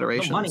money in the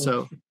Federation. No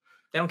so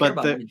they don't care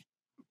about money.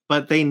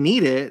 But they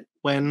need it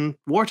when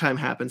wartime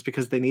happens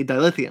because they need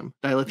dilithium.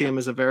 Dilithium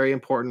is a very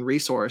important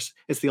resource.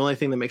 It's the only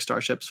thing that makes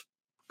starships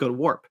go to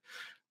warp.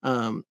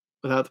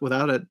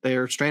 Without it,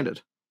 they're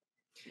stranded.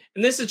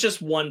 And this is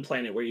just one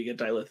planet where you get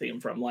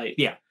dilithium from. Like,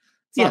 yeah,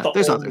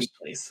 there's others.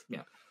 Place.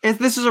 Yeah,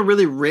 this is a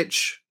really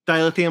rich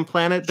dilithium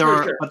planet.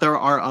 But there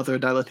are other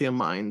dilithium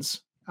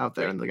mines out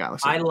there in the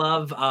galaxy. I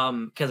love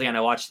because again,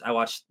 I watched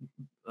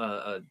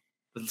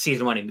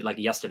season 1 like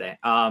yesterday.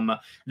 That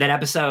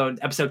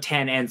episode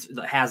 10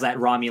 has that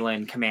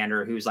Romulan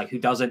commander who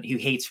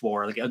hates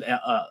war, like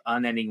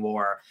unending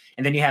war,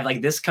 and then you have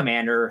like this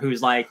commander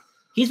who's like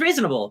he's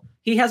reasonable.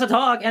 He has a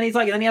talk and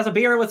then he has a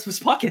beer with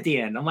Spock at the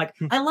end. I'm like,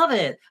 I love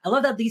it. I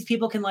love that these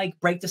people can like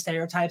break the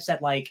stereotypes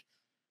that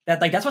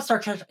that's what Star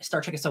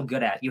Trek is so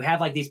good at. You have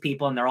like these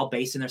people and they're all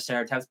based in their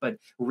stereotypes, but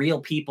real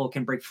people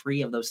can break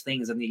free of those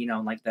things and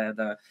like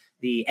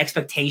the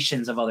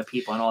expectations of other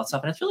people and all that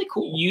stuff. And it's really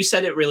cool. You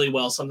said it really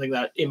well. Something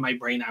that in my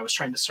brain I was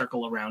trying to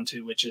circle around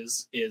to, which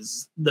is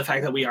the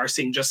fact that we are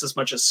seeing just as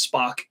much as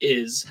Spock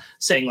is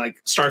saying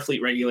like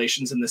Starfleet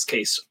regulations in this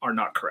case are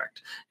not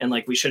correct. And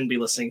like we shouldn't be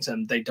listening to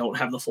them. They don't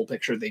have the full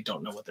picture. They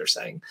don't know what they're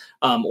saying.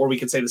 Or we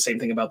could say the same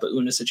thing about the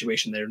Una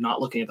situation. They're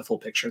not looking at the full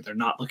picture. They're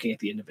not looking at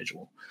the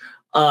individual.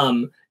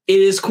 It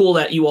is cool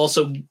that you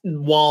also,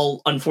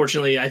 while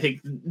unfortunately I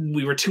think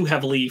we were too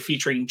heavily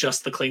featuring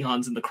just the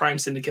Klingons and the crime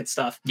syndicate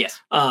stuff.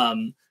 Yes.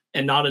 And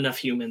not enough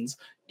humans.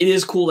 It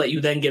is cool that you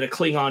then get a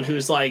Klingon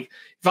who's like,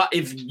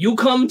 if you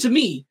come to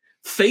me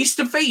face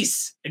to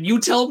face and you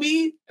tell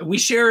me and we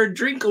share a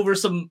drink over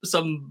some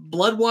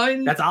blood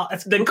wine,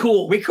 then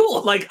cool. We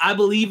cool. Like I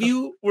believe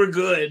you. We're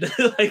good.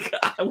 Like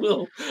I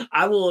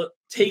will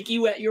take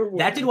you at your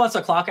word. That dude wants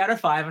to clock out at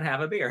 5 and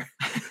have a beer.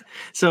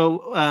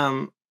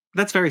 So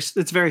it's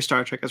very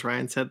Star Trek, as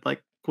Ryan said.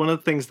 Like one of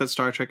the things that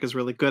Star Trek is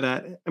really good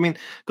at. I mean,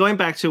 going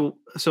back to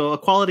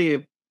Equality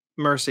of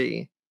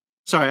Mercy.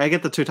 Sorry, I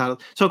get the two titles.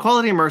 So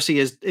Equality of Mercy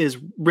is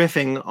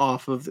riffing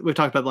off of, we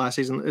talked about last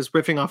season, is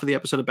riffing off of the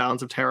episode of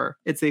Balance of Terror.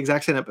 It's the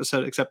exact same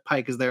episode except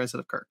Pike is there instead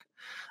of Kirk.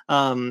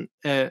 And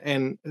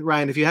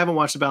Ryan, if you haven't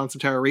watched the Balance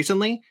of Terror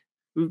recently,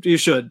 you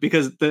should,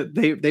 because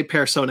they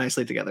pair so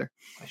nicely together.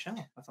 I shall.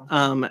 That's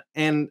awesome.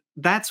 And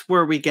that's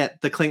where we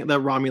get the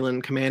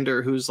Romulan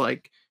commander who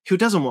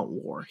doesn't want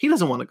war. He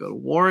doesn't want to go to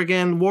war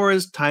again. War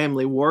is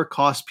timely. War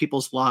costs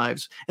people's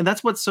lives. And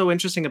that's what's so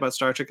interesting about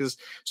Star Trek is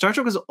Star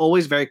Trek is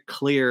always very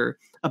clear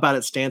about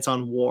its stance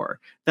on war,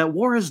 that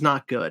war is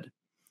not good.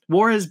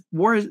 War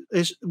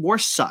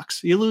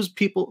sucks. You lose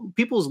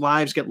people's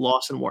lives get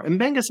lost in war. And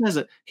Benga says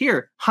it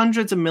here,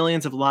 hundreds of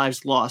millions of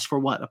lives lost for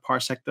what? A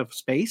parsec of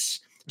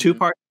space? 2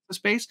 parsecs of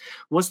space?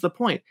 What's the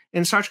point?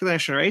 In Star Trek The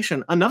Next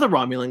Generation, another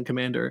Romulan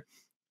commander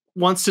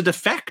wants to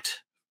defect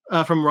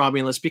from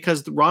Romulus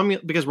because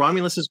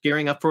Romulus is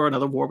gearing up for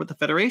another war with the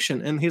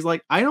Federation, and he's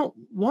like, I don't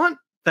want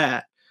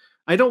that.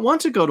 I don't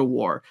want to go to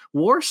war.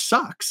 War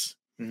sucks.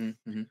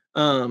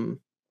 Mm-hmm.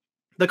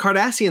 The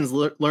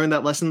Cardassians learned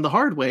that lesson the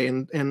hard way,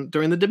 and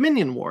during the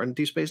Dominion War and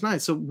Deep Space Nine.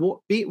 So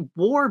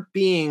war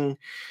being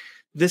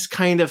this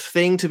kind of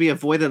thing to be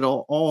avoided at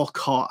all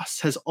costs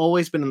has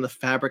always been in the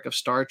fabric of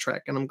Star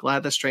Trek. And I'm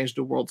glad that Strange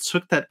New Worlds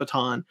took that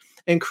baton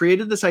and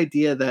created this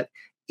idea that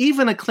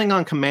even a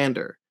Klingon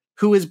commander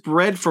who is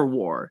bred for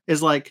war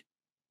is like,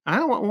 I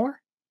don't want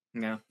war.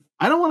 Yeah.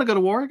 I don't want to go to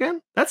war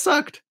again. That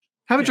sucked.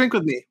 Have a drink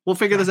with me. We'll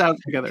figure this out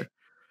together.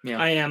 Yeah.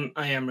 I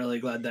am really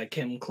glad that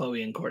Kim,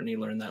 Chloe, and Courtney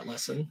learned that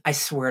lesson. I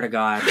swear to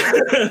God,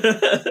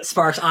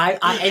 Sparks. I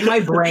in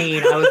my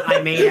brain,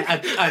 I made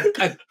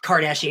a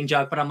Kardashian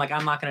joke, but I'm like,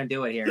 I'm not going to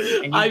do it here.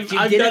 And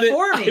you did it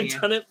for me.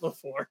 I've done it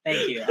before.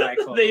 Thank you. All right,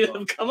 cool. They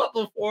have come up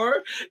before,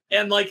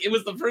 and like it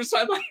was the first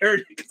time I heard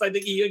it because I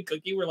think you and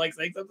Cookie were like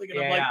saying something, and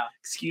I'm like,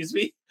 excuse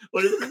me,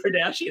 what do the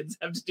Kardashians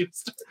have to do with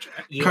Star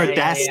Trek?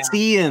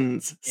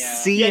 Kardashians.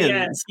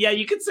 Yeah.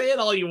 You can say it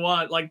all you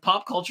want. Like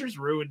pop culture's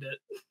ruined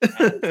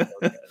it.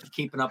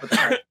 Keeping up with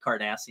the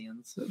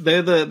Kardashians.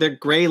 They're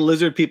gray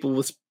lizard people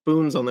with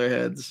spoons on their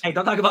heads. Hey,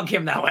 don't talk about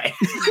Kim that way.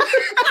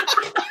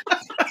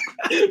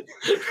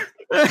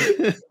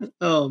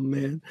 Oh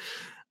man.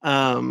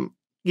 I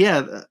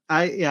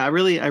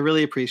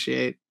really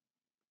appreciate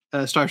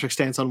Star Trek's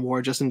stance on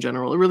war just in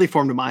general. It really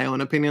formed my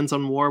own opinions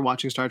on war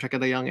watching Star Trek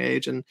at a young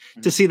age, and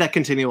to see that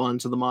continue on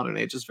to the modern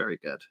age is very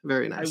good.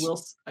 Very nice.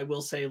 I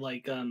will say,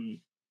 like,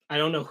 I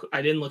don't know.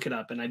 I didn't look it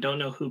up, and I don't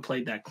know who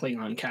played that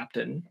Klingon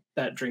captain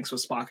that drinks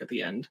with Spock at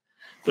the end.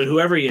 But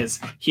whoever he is,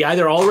 he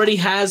either already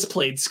has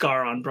played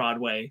Scar on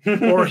Broadway,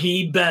 or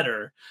he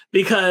better,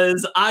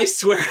 because I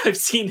swear I've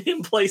seen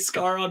him play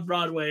Scar on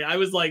Broadway. I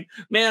was like,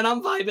 man,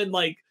 I'm vibing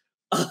like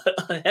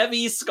a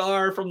heavy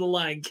Scar from the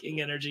Lion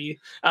King energy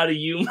out of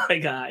you, my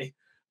guy.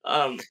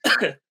 I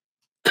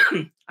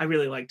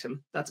really liked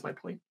him. That's my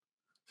point.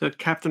 So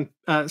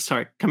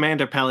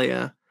Commander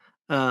Pelia,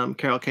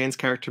 Carol Kane's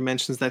character,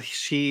 mentions that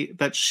she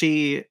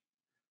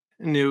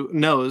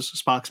knows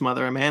Spock's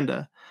mother,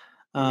 Amanda.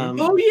 And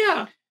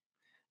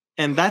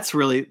that's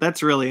really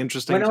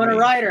interesting. Winona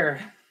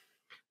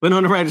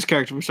Ryder's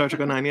character from Star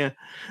Trek 09, yeah.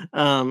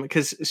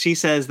 Because she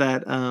says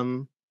that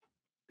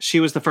she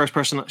was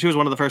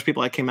one of the first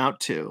people I came out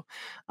to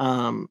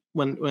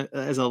when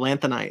as a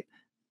Lanthanite.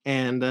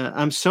 And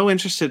I'm so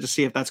interested to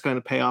see if that's going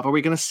to pay off. Are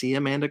we going to see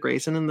Amanda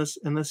Grayson in this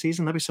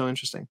season? That'd be so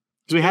interesting.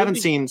 Because we haven't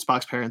seen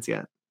Spock's parents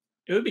yet.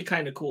 It would be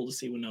kind of cool to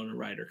see Winona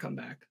Ryder come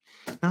back.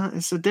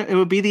 It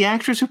would be the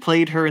actress who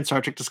played her in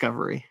Star Trek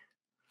Discovery.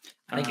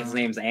 I think his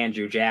name's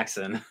Andrew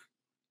Jackson. Is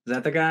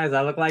that the guy? Does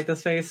that look like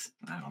this face?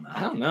 I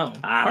don't know.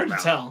 Hard to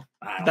tell.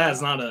 That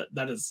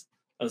is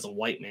a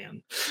white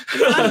man.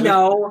 I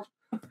know.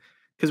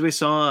 Because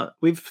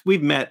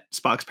we've met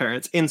Spock's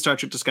parents in Star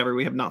Trek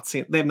Discovery.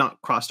 They have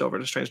not crossed over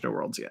to Strange New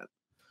Worlds yet.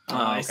 Oh,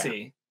 okay. I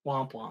see.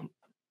 Womp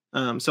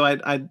womp. So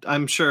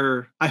I'm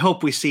sure. I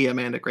hope we see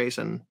Amanda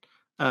Grayson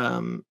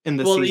in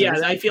this season.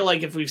 Yeah, I feel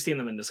like if we've seen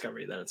them in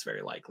Discovery, then it's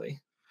very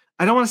likely.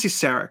 I don't want to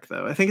see Sarek,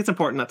 though. I think it's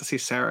important not to see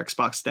Sarek,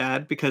 Spock's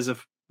dad, because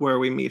of where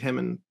we meet him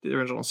in the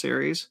original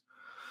series.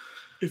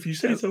 If you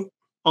say so.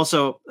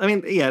 Also, I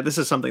mean, yeah, this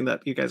is something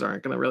that you guys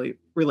aren't going to really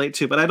relate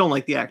to, but I don't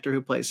like the actor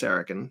who plays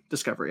Sarek in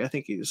Discovery. I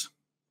think he's,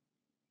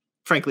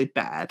 frankly,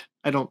 bad.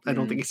 I don't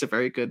think he's a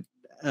very good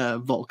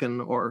Vulcan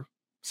or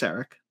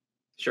Sarek.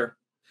 Sure.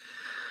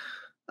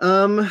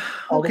 All the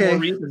more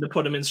reason to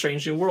put him in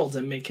Strange New Worlds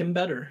and make him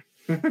better.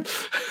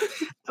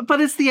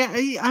 But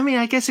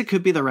I guess it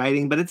could be the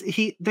writing, but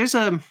there's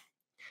a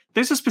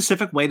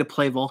specific way to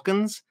play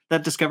Vulcans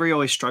that Discovery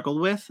always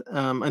struggled with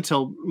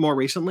until more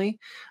recently.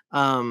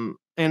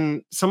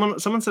 And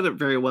someone said it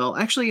very well.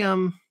 Actually,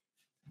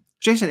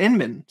 Jason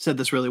Inman said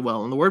this really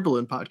well on the Word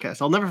Balloon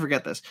podcast. I'll never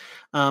forget this.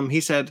 He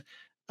said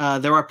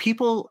there are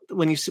people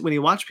when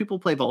you watch people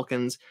play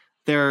Vulcans,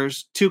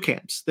 there's two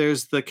camps.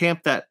 There's the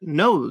camp that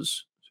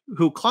knows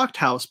who clocked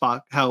how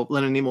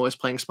Leonard Nimoy was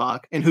playing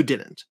Spock and who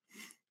didn't.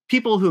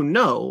 People who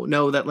know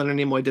that Leonard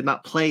Nimoy did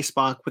not play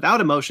Spock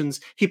without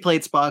emotions. He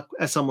played Spock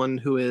as someone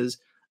who is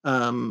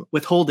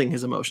withholding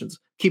his emotions,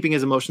 keeping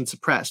his emotions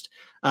suppressed,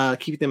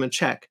 keeping them in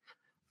check.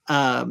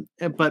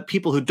 But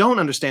people who don't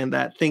understand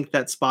that think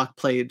that Spock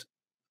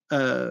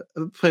that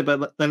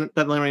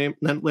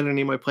Leonard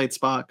Nimoy played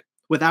Spock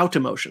without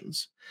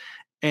emotions.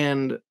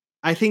 And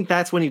I think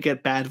that's when you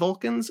get bad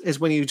Vulcans, is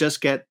when you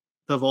just get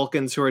the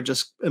Vulcans who are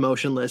just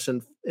emotionless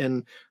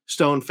and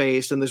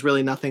stone-faced, and there's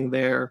really nothing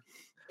there.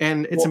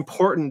 And it's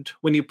important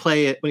when you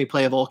play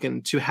a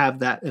Vulcan to have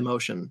that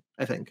emotion,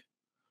 I think.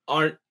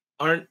 Aren't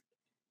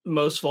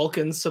most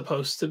Vulcans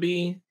supposed to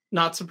be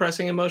not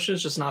suppressing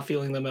emotions, just not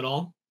feeling them at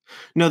all?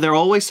 No, they're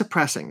always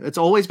suppressing. It's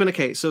always been a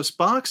case. So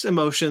Spock's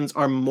emotions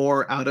are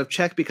more out of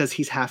check because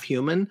he's half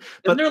human.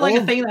 But there like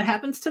a thing that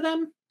happens to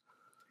them?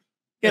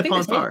 Yeah,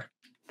 Pon farr.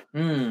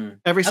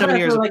 Every 7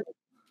 years.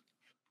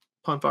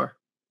 Pon farr.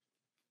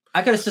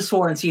 I could have just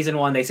swore in season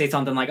 1 they say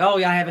something like, "Oh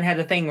yeah, I haven't had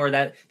a thing where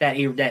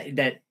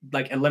that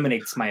like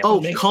eliminates my." Oh,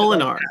 emotions."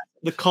 Kolinar.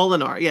 The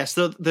Kolinar. Yes,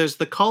 so there's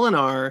the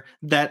Kolinar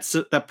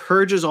that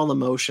purges all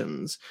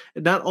emotions.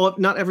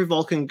 Not every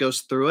Vulcan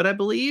goes through it, I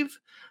believe.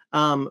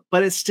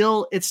 But it's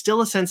still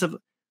a sense of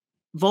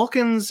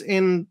Vulcans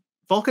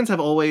have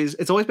always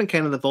been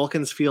canon that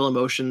Vulcans feel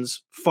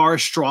emotions far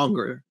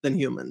stronger than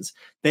humans.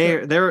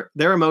 Their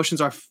emotions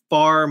are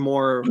far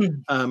more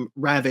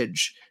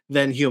ravage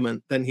than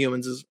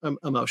humans'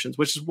 emotions,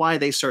 which is why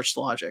they searched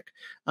logic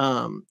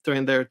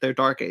during their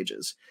dark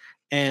ages.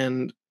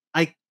 And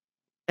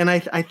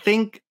I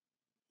think,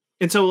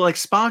 and so like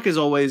Spock is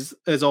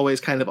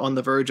always kind of on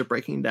the verge of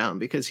breaking down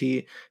because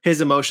his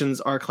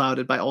emotions are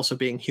clouded by also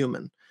being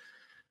human.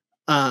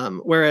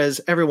 Whereas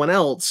everyone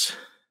else,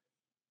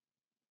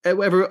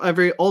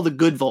 all the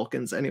good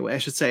Vulcans anyway, I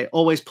should say,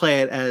 always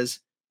play it as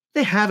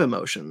they have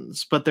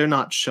emotions, but they're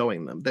not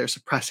showing them. They're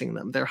suppressing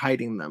them. They're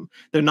hiding them.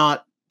 They're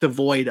not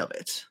devoid of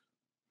it.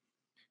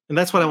 And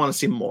that's what I want to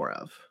see more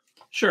of.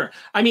 Sure.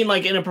 I mean,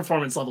 like in a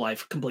performance level, I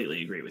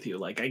completely agree with you.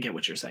 Like I get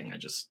what you're saying. I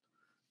just,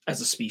 as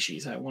a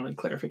species, I wanted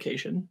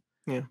clarification.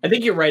 Yeah. I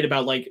think you're right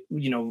about like,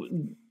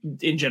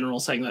 in general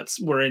saying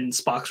we're in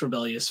Spock's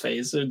rebellious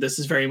phase. This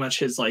is very much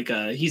his like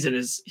he's in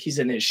his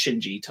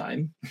Shinji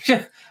time.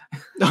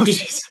 Oh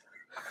jeez.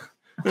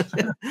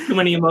 Too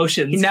many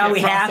emotions. Now we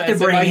have to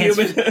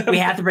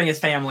bring his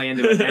family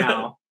into it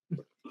now.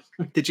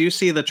 Did you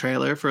see the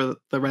trailer for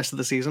the rest of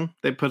the season?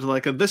 They put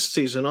like this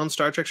season on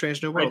Star Trek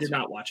Strange New Worlds. I did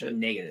not watch it.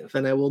 Negative.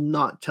 Then I will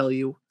not tell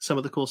you some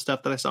of the cool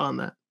stuff that I saw in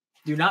that.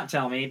 Do not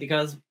tell me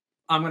because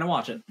I'm going to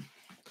watch it.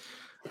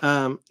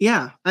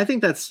 Yeah, I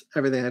think that's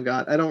everything I've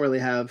got. I don't really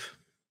have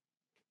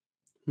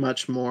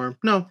much more.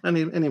 No,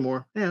 any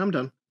more. Yeah, I'm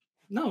done.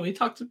 No, I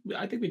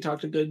think we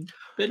talked a good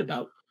bit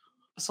about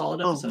a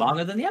solid episode.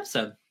 Longer than the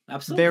episode.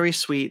 Absolutely. Very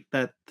sweet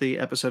that the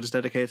episode is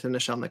dedicated to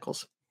Nichelle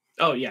Nichols.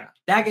 Oh yeah.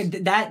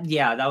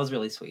 That was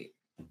really sweet.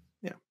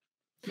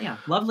 Yeah.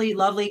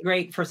 Lovely,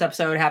 great first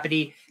episode.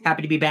 Happy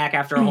to be back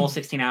after a whole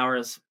 16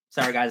 hours.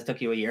 Sorry guys, it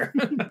took you a year.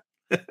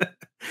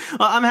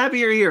 Well, I'm happy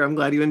you're here. I'm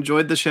glad you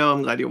enjoyed the show.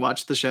 I'm glad you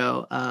watched the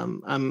show.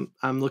 I'm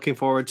looking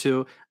forward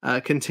to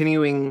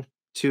continuing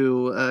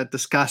to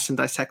discuss and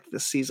dissect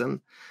this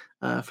season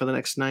for the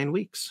next 9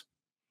 weeks.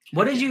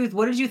 What did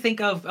you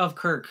think of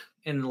Kirk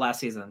in the last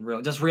season?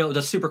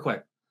 Just super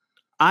quick.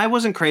 I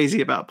wasn't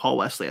crazy about Paul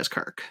Wesley as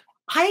Kirk.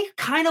 I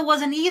kind of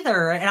wasn't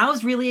either, and I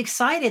was really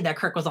excited that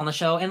Kirk was on the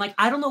show. And like,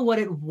 I don't know what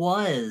it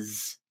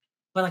was,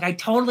 but like, I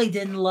totally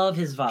didn't love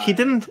his vibe. He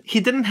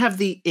didn't have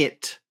the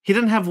it. He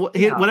didn't have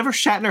whatever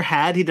Shatner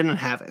had. He didn't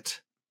have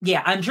it.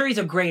 Yeah, I'm sure he's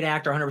a great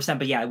actor, 100%.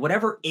 But yeah,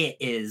 whatever it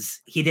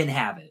is, he didn't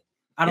have it.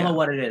 I don't know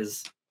what it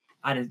is.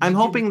 I'm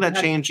hoping that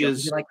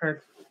changes. Did you like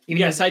Kirk?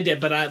 Yes, I did,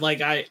 but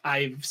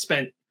I've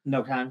spent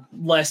no time,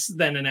 less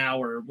than an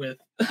hour with.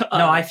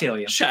 No, I feel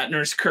you.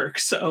 Shatner's Kirk.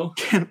 So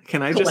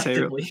can I just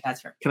say?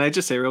 That's fair. Can I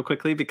just say real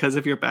quickly, because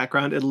of your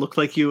background, it looked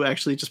like you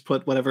actually just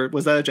put whatever.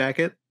 Was that a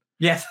jacket?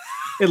 Yes.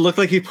 It looked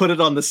like you put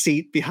it on the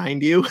seat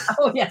behind you.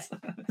 Oh yes.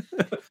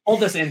 Hold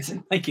this in.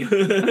 Thank you.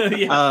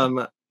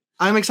 Yeah.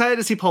 I'm excited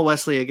to see Paul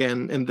Wesley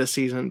again in this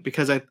season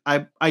because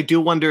I do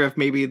wonder if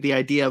maybe the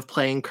idea of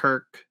playing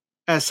Kirk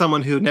as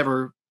someone who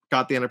never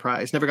got the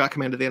Enterprise, never got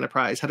command of the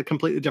Enterprise, had a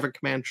completely different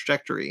command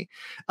trajectory,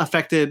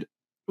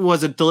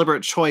 was a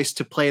deliberate choice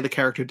to play the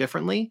character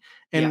differently.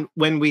 And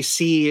when we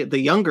see the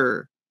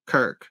younger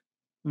Kirk,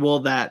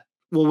 will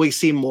we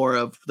see more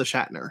of the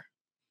Shatner?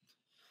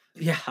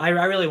 Yeah, I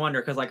really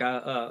wonder because like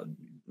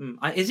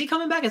is he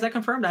coming back? Is that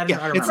confirmed? I don't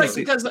remember. Right,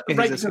 because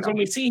when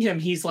we see him,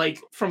 he's like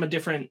from a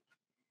different.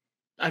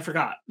 I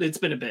forgot. It's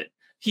been a bit.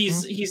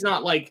 He's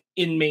not like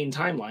in main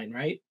timeline,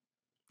 right?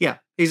 Yeah,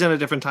 he's in a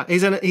different time.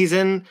 He's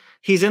in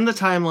the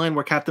timeline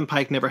where Captain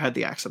Pike never had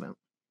the accident.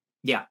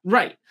 Yeah,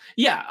 right.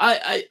 Yeah,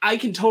 I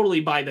can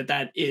totally buy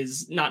that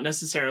is not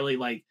necessarily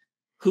like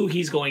who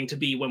he's going to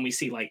be when we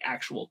see like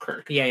actual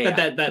Kirk.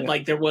 That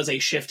like there was a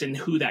shift in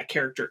who that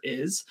character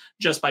is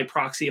just by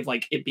proxy of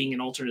like it being an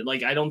alternate.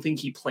 Like I don't think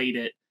he played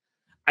it.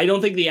 I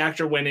don't think the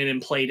actor went in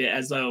and played it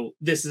as though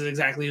this is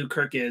exactly who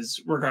Kirk is,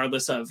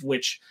 regardless of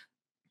which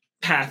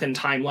path and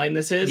timeline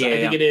this is. I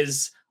think it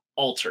is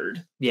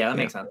altered. Yeah, that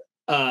makes sense.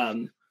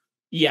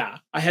 Yeah,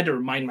 I had to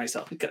remind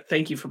myself.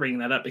 Thank you for bringing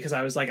that up because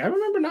I was like, I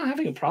remember not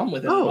having a problem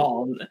with it at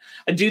all. And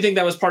I do think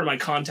that was part of my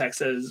context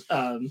as,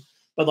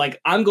 but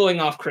like I'm going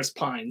off Chris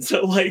Pine,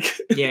 so like,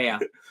 yeah.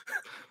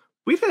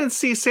 We didn't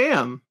see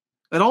Sam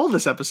at all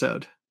this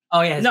episode. Oh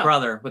yeah, his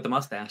brother with the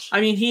mustache.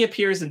 I mean, he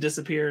appears and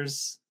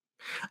disappears.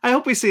 I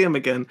hope we see him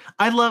again.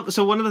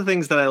 So one of the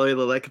things that I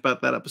really like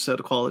about that episode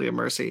of Quality of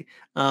Mercy,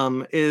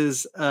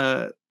 is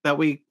that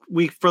we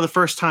for the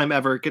first time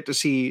ever get to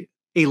see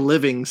a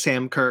living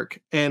Sam Kirk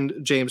and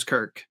James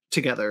Kirk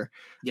together.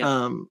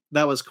 Yeah.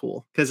 That was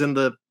cool because in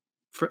the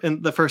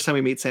first time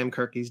we meet Sam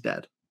Kirk, he's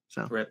dead.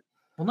 So Rip.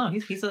 Well, no,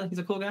 he's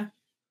a cool guy.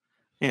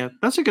 Yeah,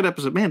 that's a good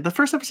episode, man. The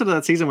first episode of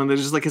that season when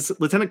there's just like his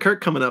Lieutenant Kirk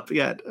coming up.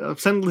 Yeah,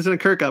 send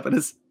Lieutenant Kirk up, and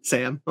it's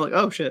Sam. I'm like,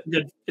 oh shit.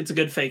 Good. It's a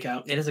good fake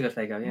out. It is a good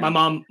fake out. Yeah.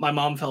 My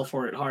mom fell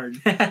for it hard.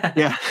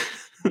 Yeah.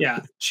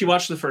 Yeah, she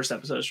watched the first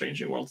episode of Strange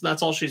New Worlds.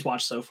 That's all she's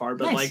watched so far.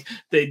 But Nice. like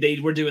they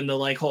were doing the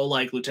like whole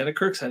like Lieutenant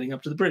Kirk's heading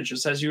up to the bridge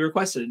just as you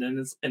requested,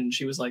 and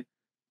she was like,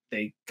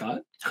 they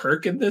got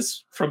Kirk in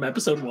this from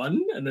episode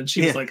 1, and then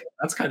she was like,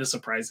 that's kind of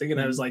surprising, and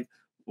I was like,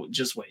 well,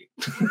 just wait.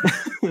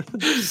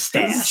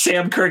 Stash.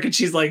 Sam Kirk, and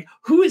she's like,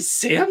 who is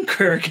Sam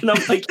Kirk? And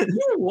I'm like,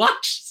 you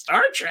watch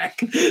Star Trek.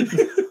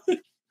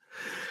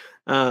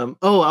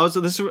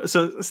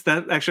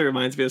 That actually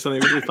reminds me of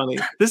something really funny.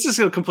 This is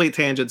a complete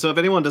tangent, so if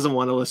anyone doesn't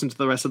want to listen to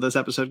the rest of this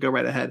episode, go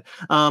right ahead.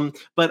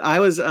 But I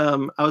was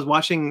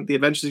watching The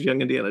Adventures of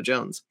Young Indiana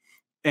Jones,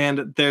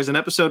 and there's an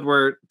episode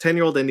where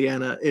 10-year-old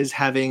Indiana has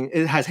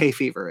hay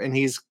fever, and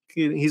he's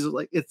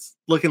like, it's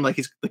looking like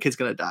the kid's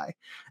gonna die,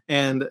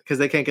 and because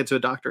they can't get to a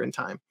doctor in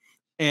time.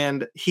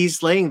 And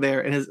he's laying there,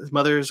 and his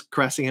mother's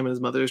caressing him, and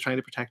his mother is trying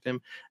to protect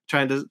him,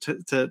 trying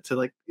to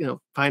like,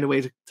 find a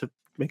way to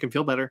make him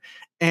feel better.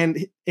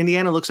 And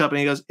Indiana looks up and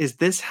he goes, is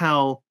this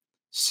how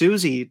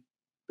Susie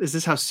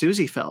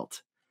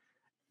felt?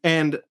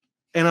 And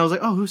I was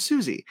like, oh, who's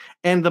Susie?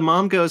 And the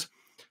mom goes,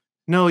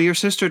 no, your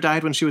sister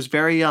died when she was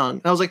very young.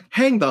 And I was like,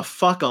 hang the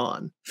fuck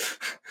on.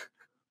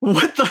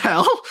 What the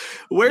hell?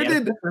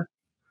 When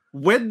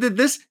did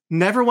this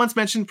never once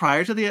mentioned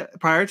prior to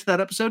that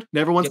episode?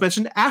 Never once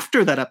mentioned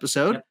after that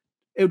episode. Yep.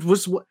 It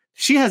was,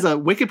 she has a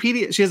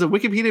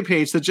Wikipedia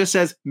page that just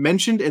says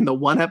mentioned in the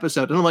one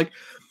episode. And I'm like,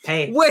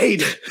 hey,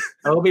 wait,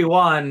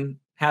 Obi-Wan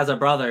has a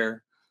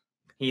brother.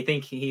 He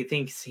thinks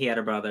he had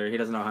a brother. He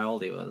doesn't know how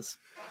old he was.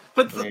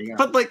 But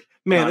like,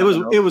 man, it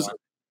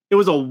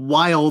was a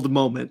wild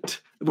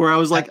moment where I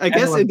was like, I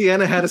guess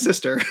Indiana had a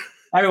sister.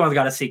 Everyone's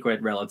got a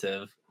secret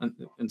relative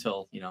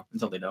until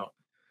they don't.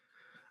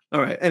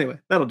 All right. Anyway,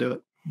 that'll do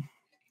it.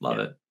 Love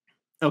it.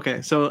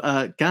 Okay.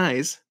 So,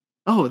 guys,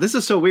 oh, this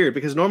is so weird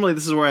because normally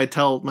this is where I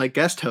tell my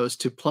guest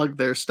host to plug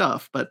their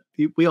stuff, but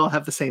we all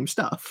have the same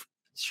stuff.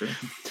 It's true.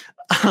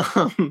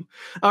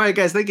 All right,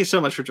 guys, thank you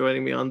so much for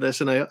joining me on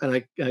this, and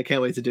I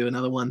can't wait to do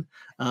another one.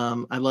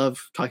 I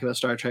love talking about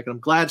Star Trek, and I'm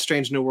glad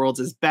Strange New Worlds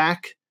is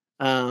back.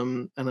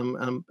 And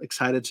I'm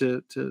excited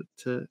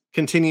to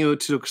continue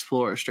to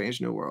explore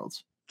Strange New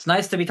Worlds. It's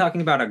nice to be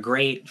talking about a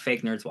great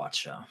Fake Nerds Watch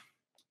show.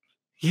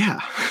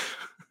 Yeah.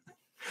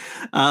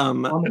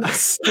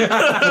 That's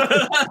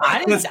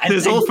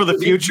all for the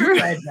future.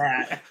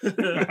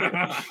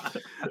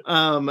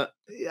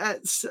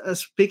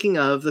 Speaking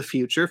of the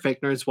future,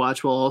 Fake Nerds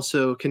Watch will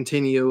also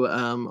continue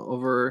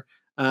over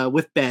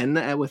with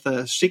Ben with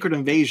a Secret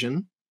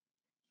Invasion.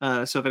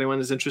 So if anyone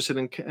is interested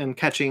in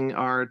catching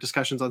our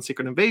discussions on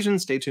Secret Invasion,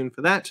 stay tuned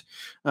for that,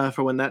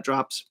 for when that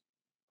drops.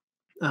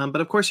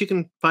 But of course, you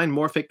can find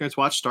more Fake Nerds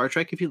Watch Star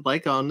Trek if you'd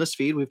like on this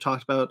feed. We've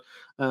talked about,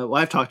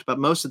 I've talked about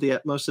most of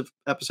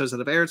episodes that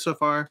have aired so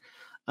far.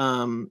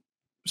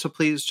 So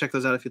please check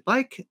those out if you'd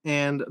like,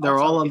 and they're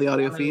all on the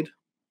audio feed.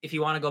 If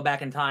you want to go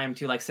back in time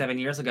to like 7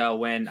 years ago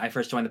when I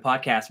first joined the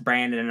podcast,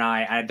 Brandon and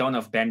I don't know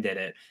if Ben did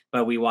it,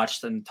 but we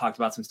watched and talked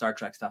about some Star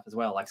Trek stuff as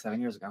well, like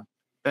 7 years ago.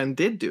 Ben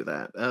did do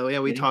that.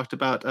 We talked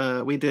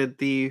about we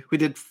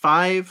did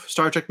 5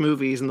 Star Trek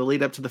movies in the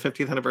lead up to the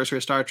 50th anniversary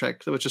of Star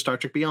Trek, which is Star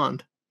Trek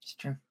Beyond. It's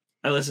true.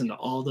 I listened to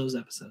all those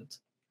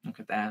episodes.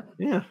 Look at that.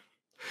 Yeah.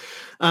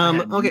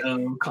 Okay.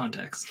 No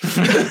context.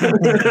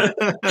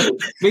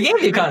 We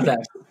gave you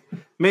context.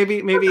 Maybe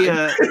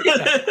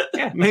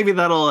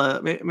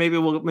that'll maybe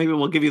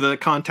we'll give you the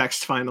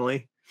context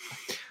finally.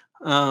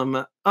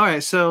 All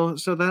right, so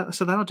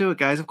that'll do it,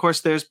 guys. Of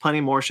course, there's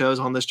plenty more shows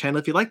on this channel.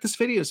 If you like this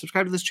video,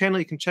 subscribe to this channel.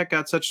 You can check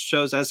out such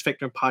shows as Fake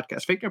Nerd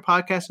Podcast. Fake Nerd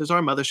Podcast is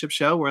our mothership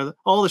show where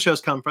all the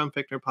shows come from.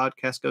 Fake Nerd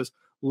Podcast goes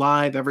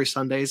live every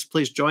Sundays.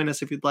 Please join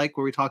us if you'd like,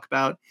 where we talk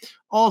about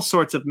all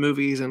sorts of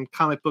movies and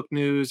comic book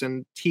news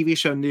and TV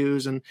show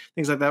news and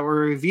things like that.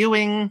 We're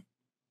reviewing.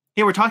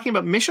 Yeah, we're talking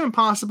about Mission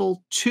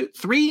Impossible 2,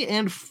 3,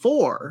 and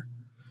 4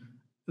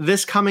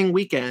 this coming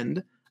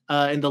weekend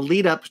in the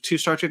lead up to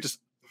Star Trek.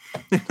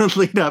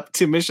 Lead up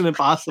to Mission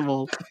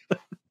Impossible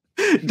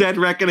Dead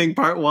Reckoning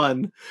Part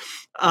 1.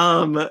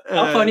 How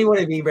funny would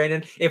it be,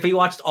 Brandon, if we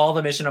watched all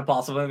the Mission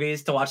Impossible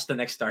movies to watch the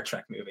next Star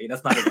Trek movie?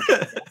 That's not even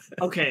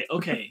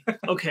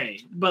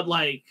okay. But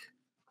like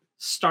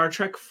Star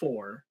Trek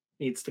 4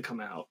 needs to come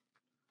out.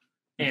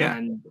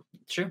 And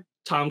true.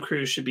 Tom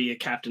Cruise should be a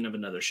captain of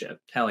another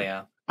ship. Hell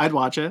yeah. I'd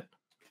watch it.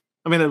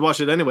 I mean, I'd watch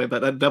it anyway,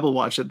 but I'd double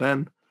watch it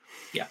then.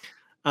 Yeah.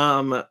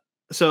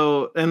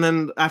 So, and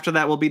then after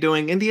that, we'll be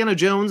doing Indiana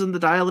Jones and the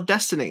Dial of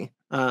Destiny.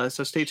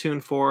 So stay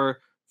tuned for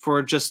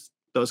just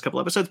those couple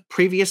episodes.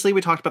 Previously,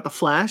 we talked about The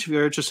Flash. If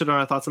you're interested in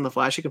our thoughts on The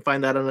Flash, you can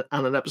find that on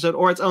an episode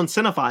or its own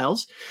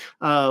Cinephiles.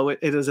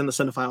 It is in the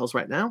Cinephiles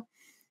right now.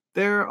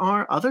 There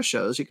are other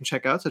shows you can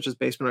check out, such as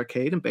Basement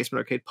Arcade and Basement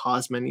Arcade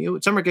Pause Menu.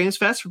 Summer Games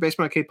Fest for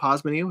Basement Arcade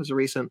Pause Menu was a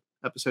recent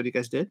episode you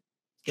guys did.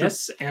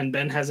 Yes, and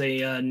Ben has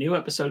a new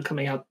episode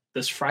coming out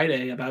this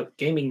Friday about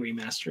gaming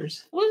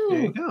remasters. Woo! There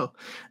you go.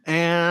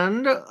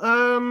 And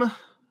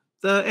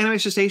the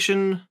Animation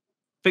Station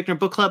Fake Nerd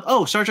Book Club.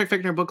 Oh, Star Trek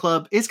Fake Nerd Book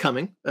Club is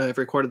coming. I've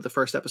recorded the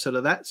first episode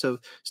of that, so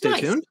stay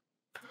tuned.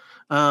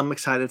 I'm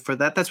excited for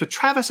that. That's with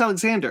Travis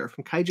Alexander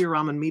from Kaiju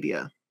Ramen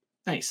Media.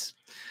 Nice.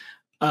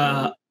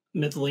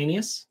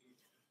 Miscellaneous.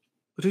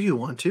 Do you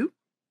want to?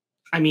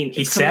 I mean,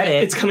 He said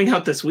it. It's coming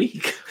out this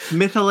week.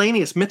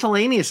 Miscellaneous.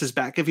 Miscellaneous is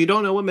back. If you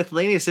don't know what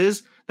Miscellaneous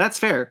is, that's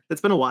fair.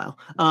 It's been a while.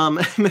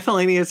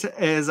 Miscellaneous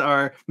is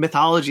our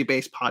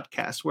mythology-based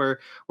podcast where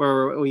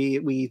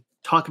we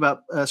talk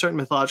about certain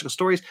mythological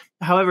stories.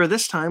 However,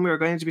 this time we are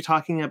going to be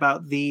talking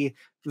about the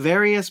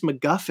various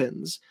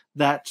MacGuffins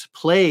that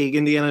plague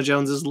Indiana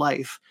Jones's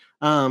life.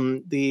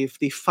 The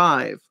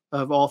 5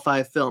 of all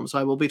 5 films. So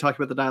I will be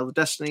talking about the Dial of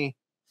Destiny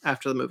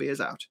after the movie is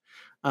out.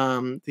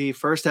 The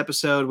first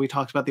episode, we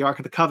talked about the Ark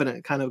of the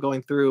Covenant, kind of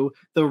going through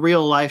the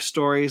real life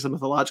stories, the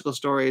mythological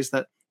stories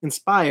that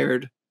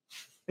inspired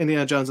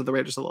Indiana Jones and the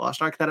Raiders of the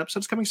Lost Ark. That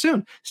episode's coming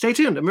soon. Stay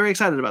tuned. I'm very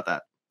excited about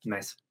that.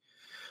 Nice.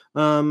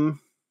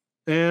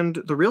 And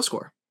the real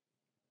score.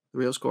 The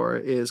real score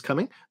is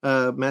coming.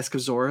 Mask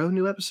of Zorro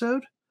new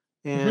episode.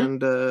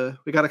 And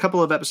we got a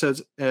couple of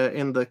episodes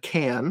in the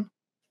can.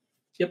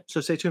 Yep.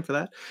 So stay tuned for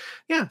that.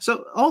 Yeah.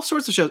 So all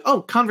sorts of shows.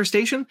 Oh,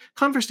 Conversation,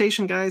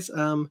 guys.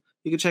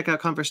 You can check out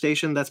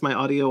Conversation. That's my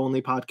audio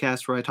only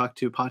podcast where I talk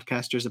to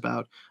podcasters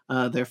about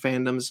their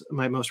fandoms.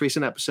 My most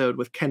recent episode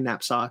with Ken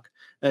Knapsack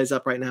is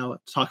up right now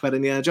to talk about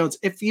Indiana Jones.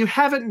 If you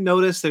haven't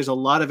noticed, there's a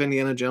lot of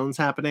Indiana Jones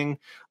happening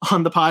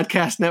on the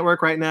podcast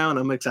network right now, and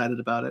I'm excited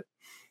about it.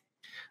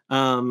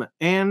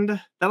 And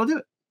that'll do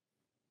it.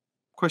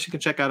 Of course, you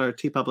can check out our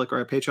TeePublic or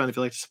our Patreon if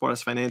you'd like to support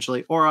us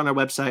financially, or on our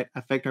website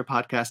at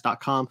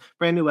fakenerdpodcast.com.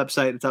 Brand new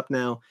website. It's up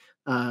now.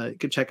 You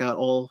can check out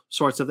all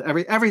sorts of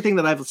everything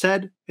that I've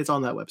said. It's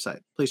on that website.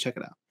 Please check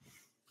it out.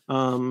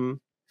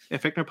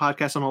 Fake Nerd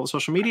Podcast on all the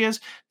social medias.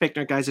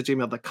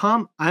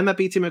 fakenerdguys@gmail.com. I'm at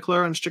BT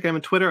McClure on Instagram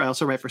and Twitter. I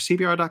also write for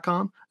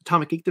CBR.com,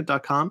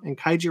 AtomicGeekdom.com, and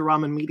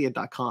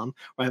KaijuRamenMedia.com,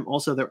 where I'm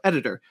also their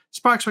editor.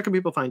 Sparks, where can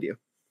people find you?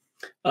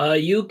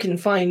 You can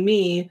find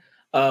me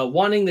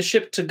wanting the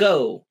ship to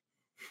go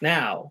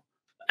now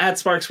at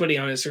Sparks Witty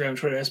on Instagram,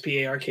 Twitter,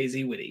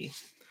 SPARKZ Witty.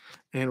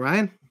 And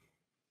Ryan?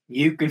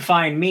 You can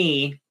find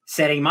me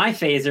setting my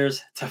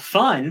phasers to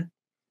fun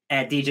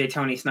at DJ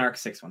Tony Snark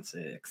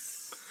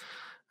 616.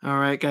 All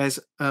right, guys.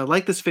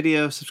 Like this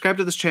video, subscribe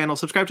to this channel,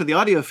 subscribe to the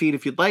audio feed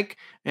if you'd like.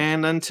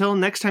 And until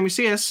next time you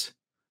see us,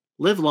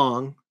 live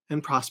long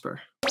and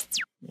prosper.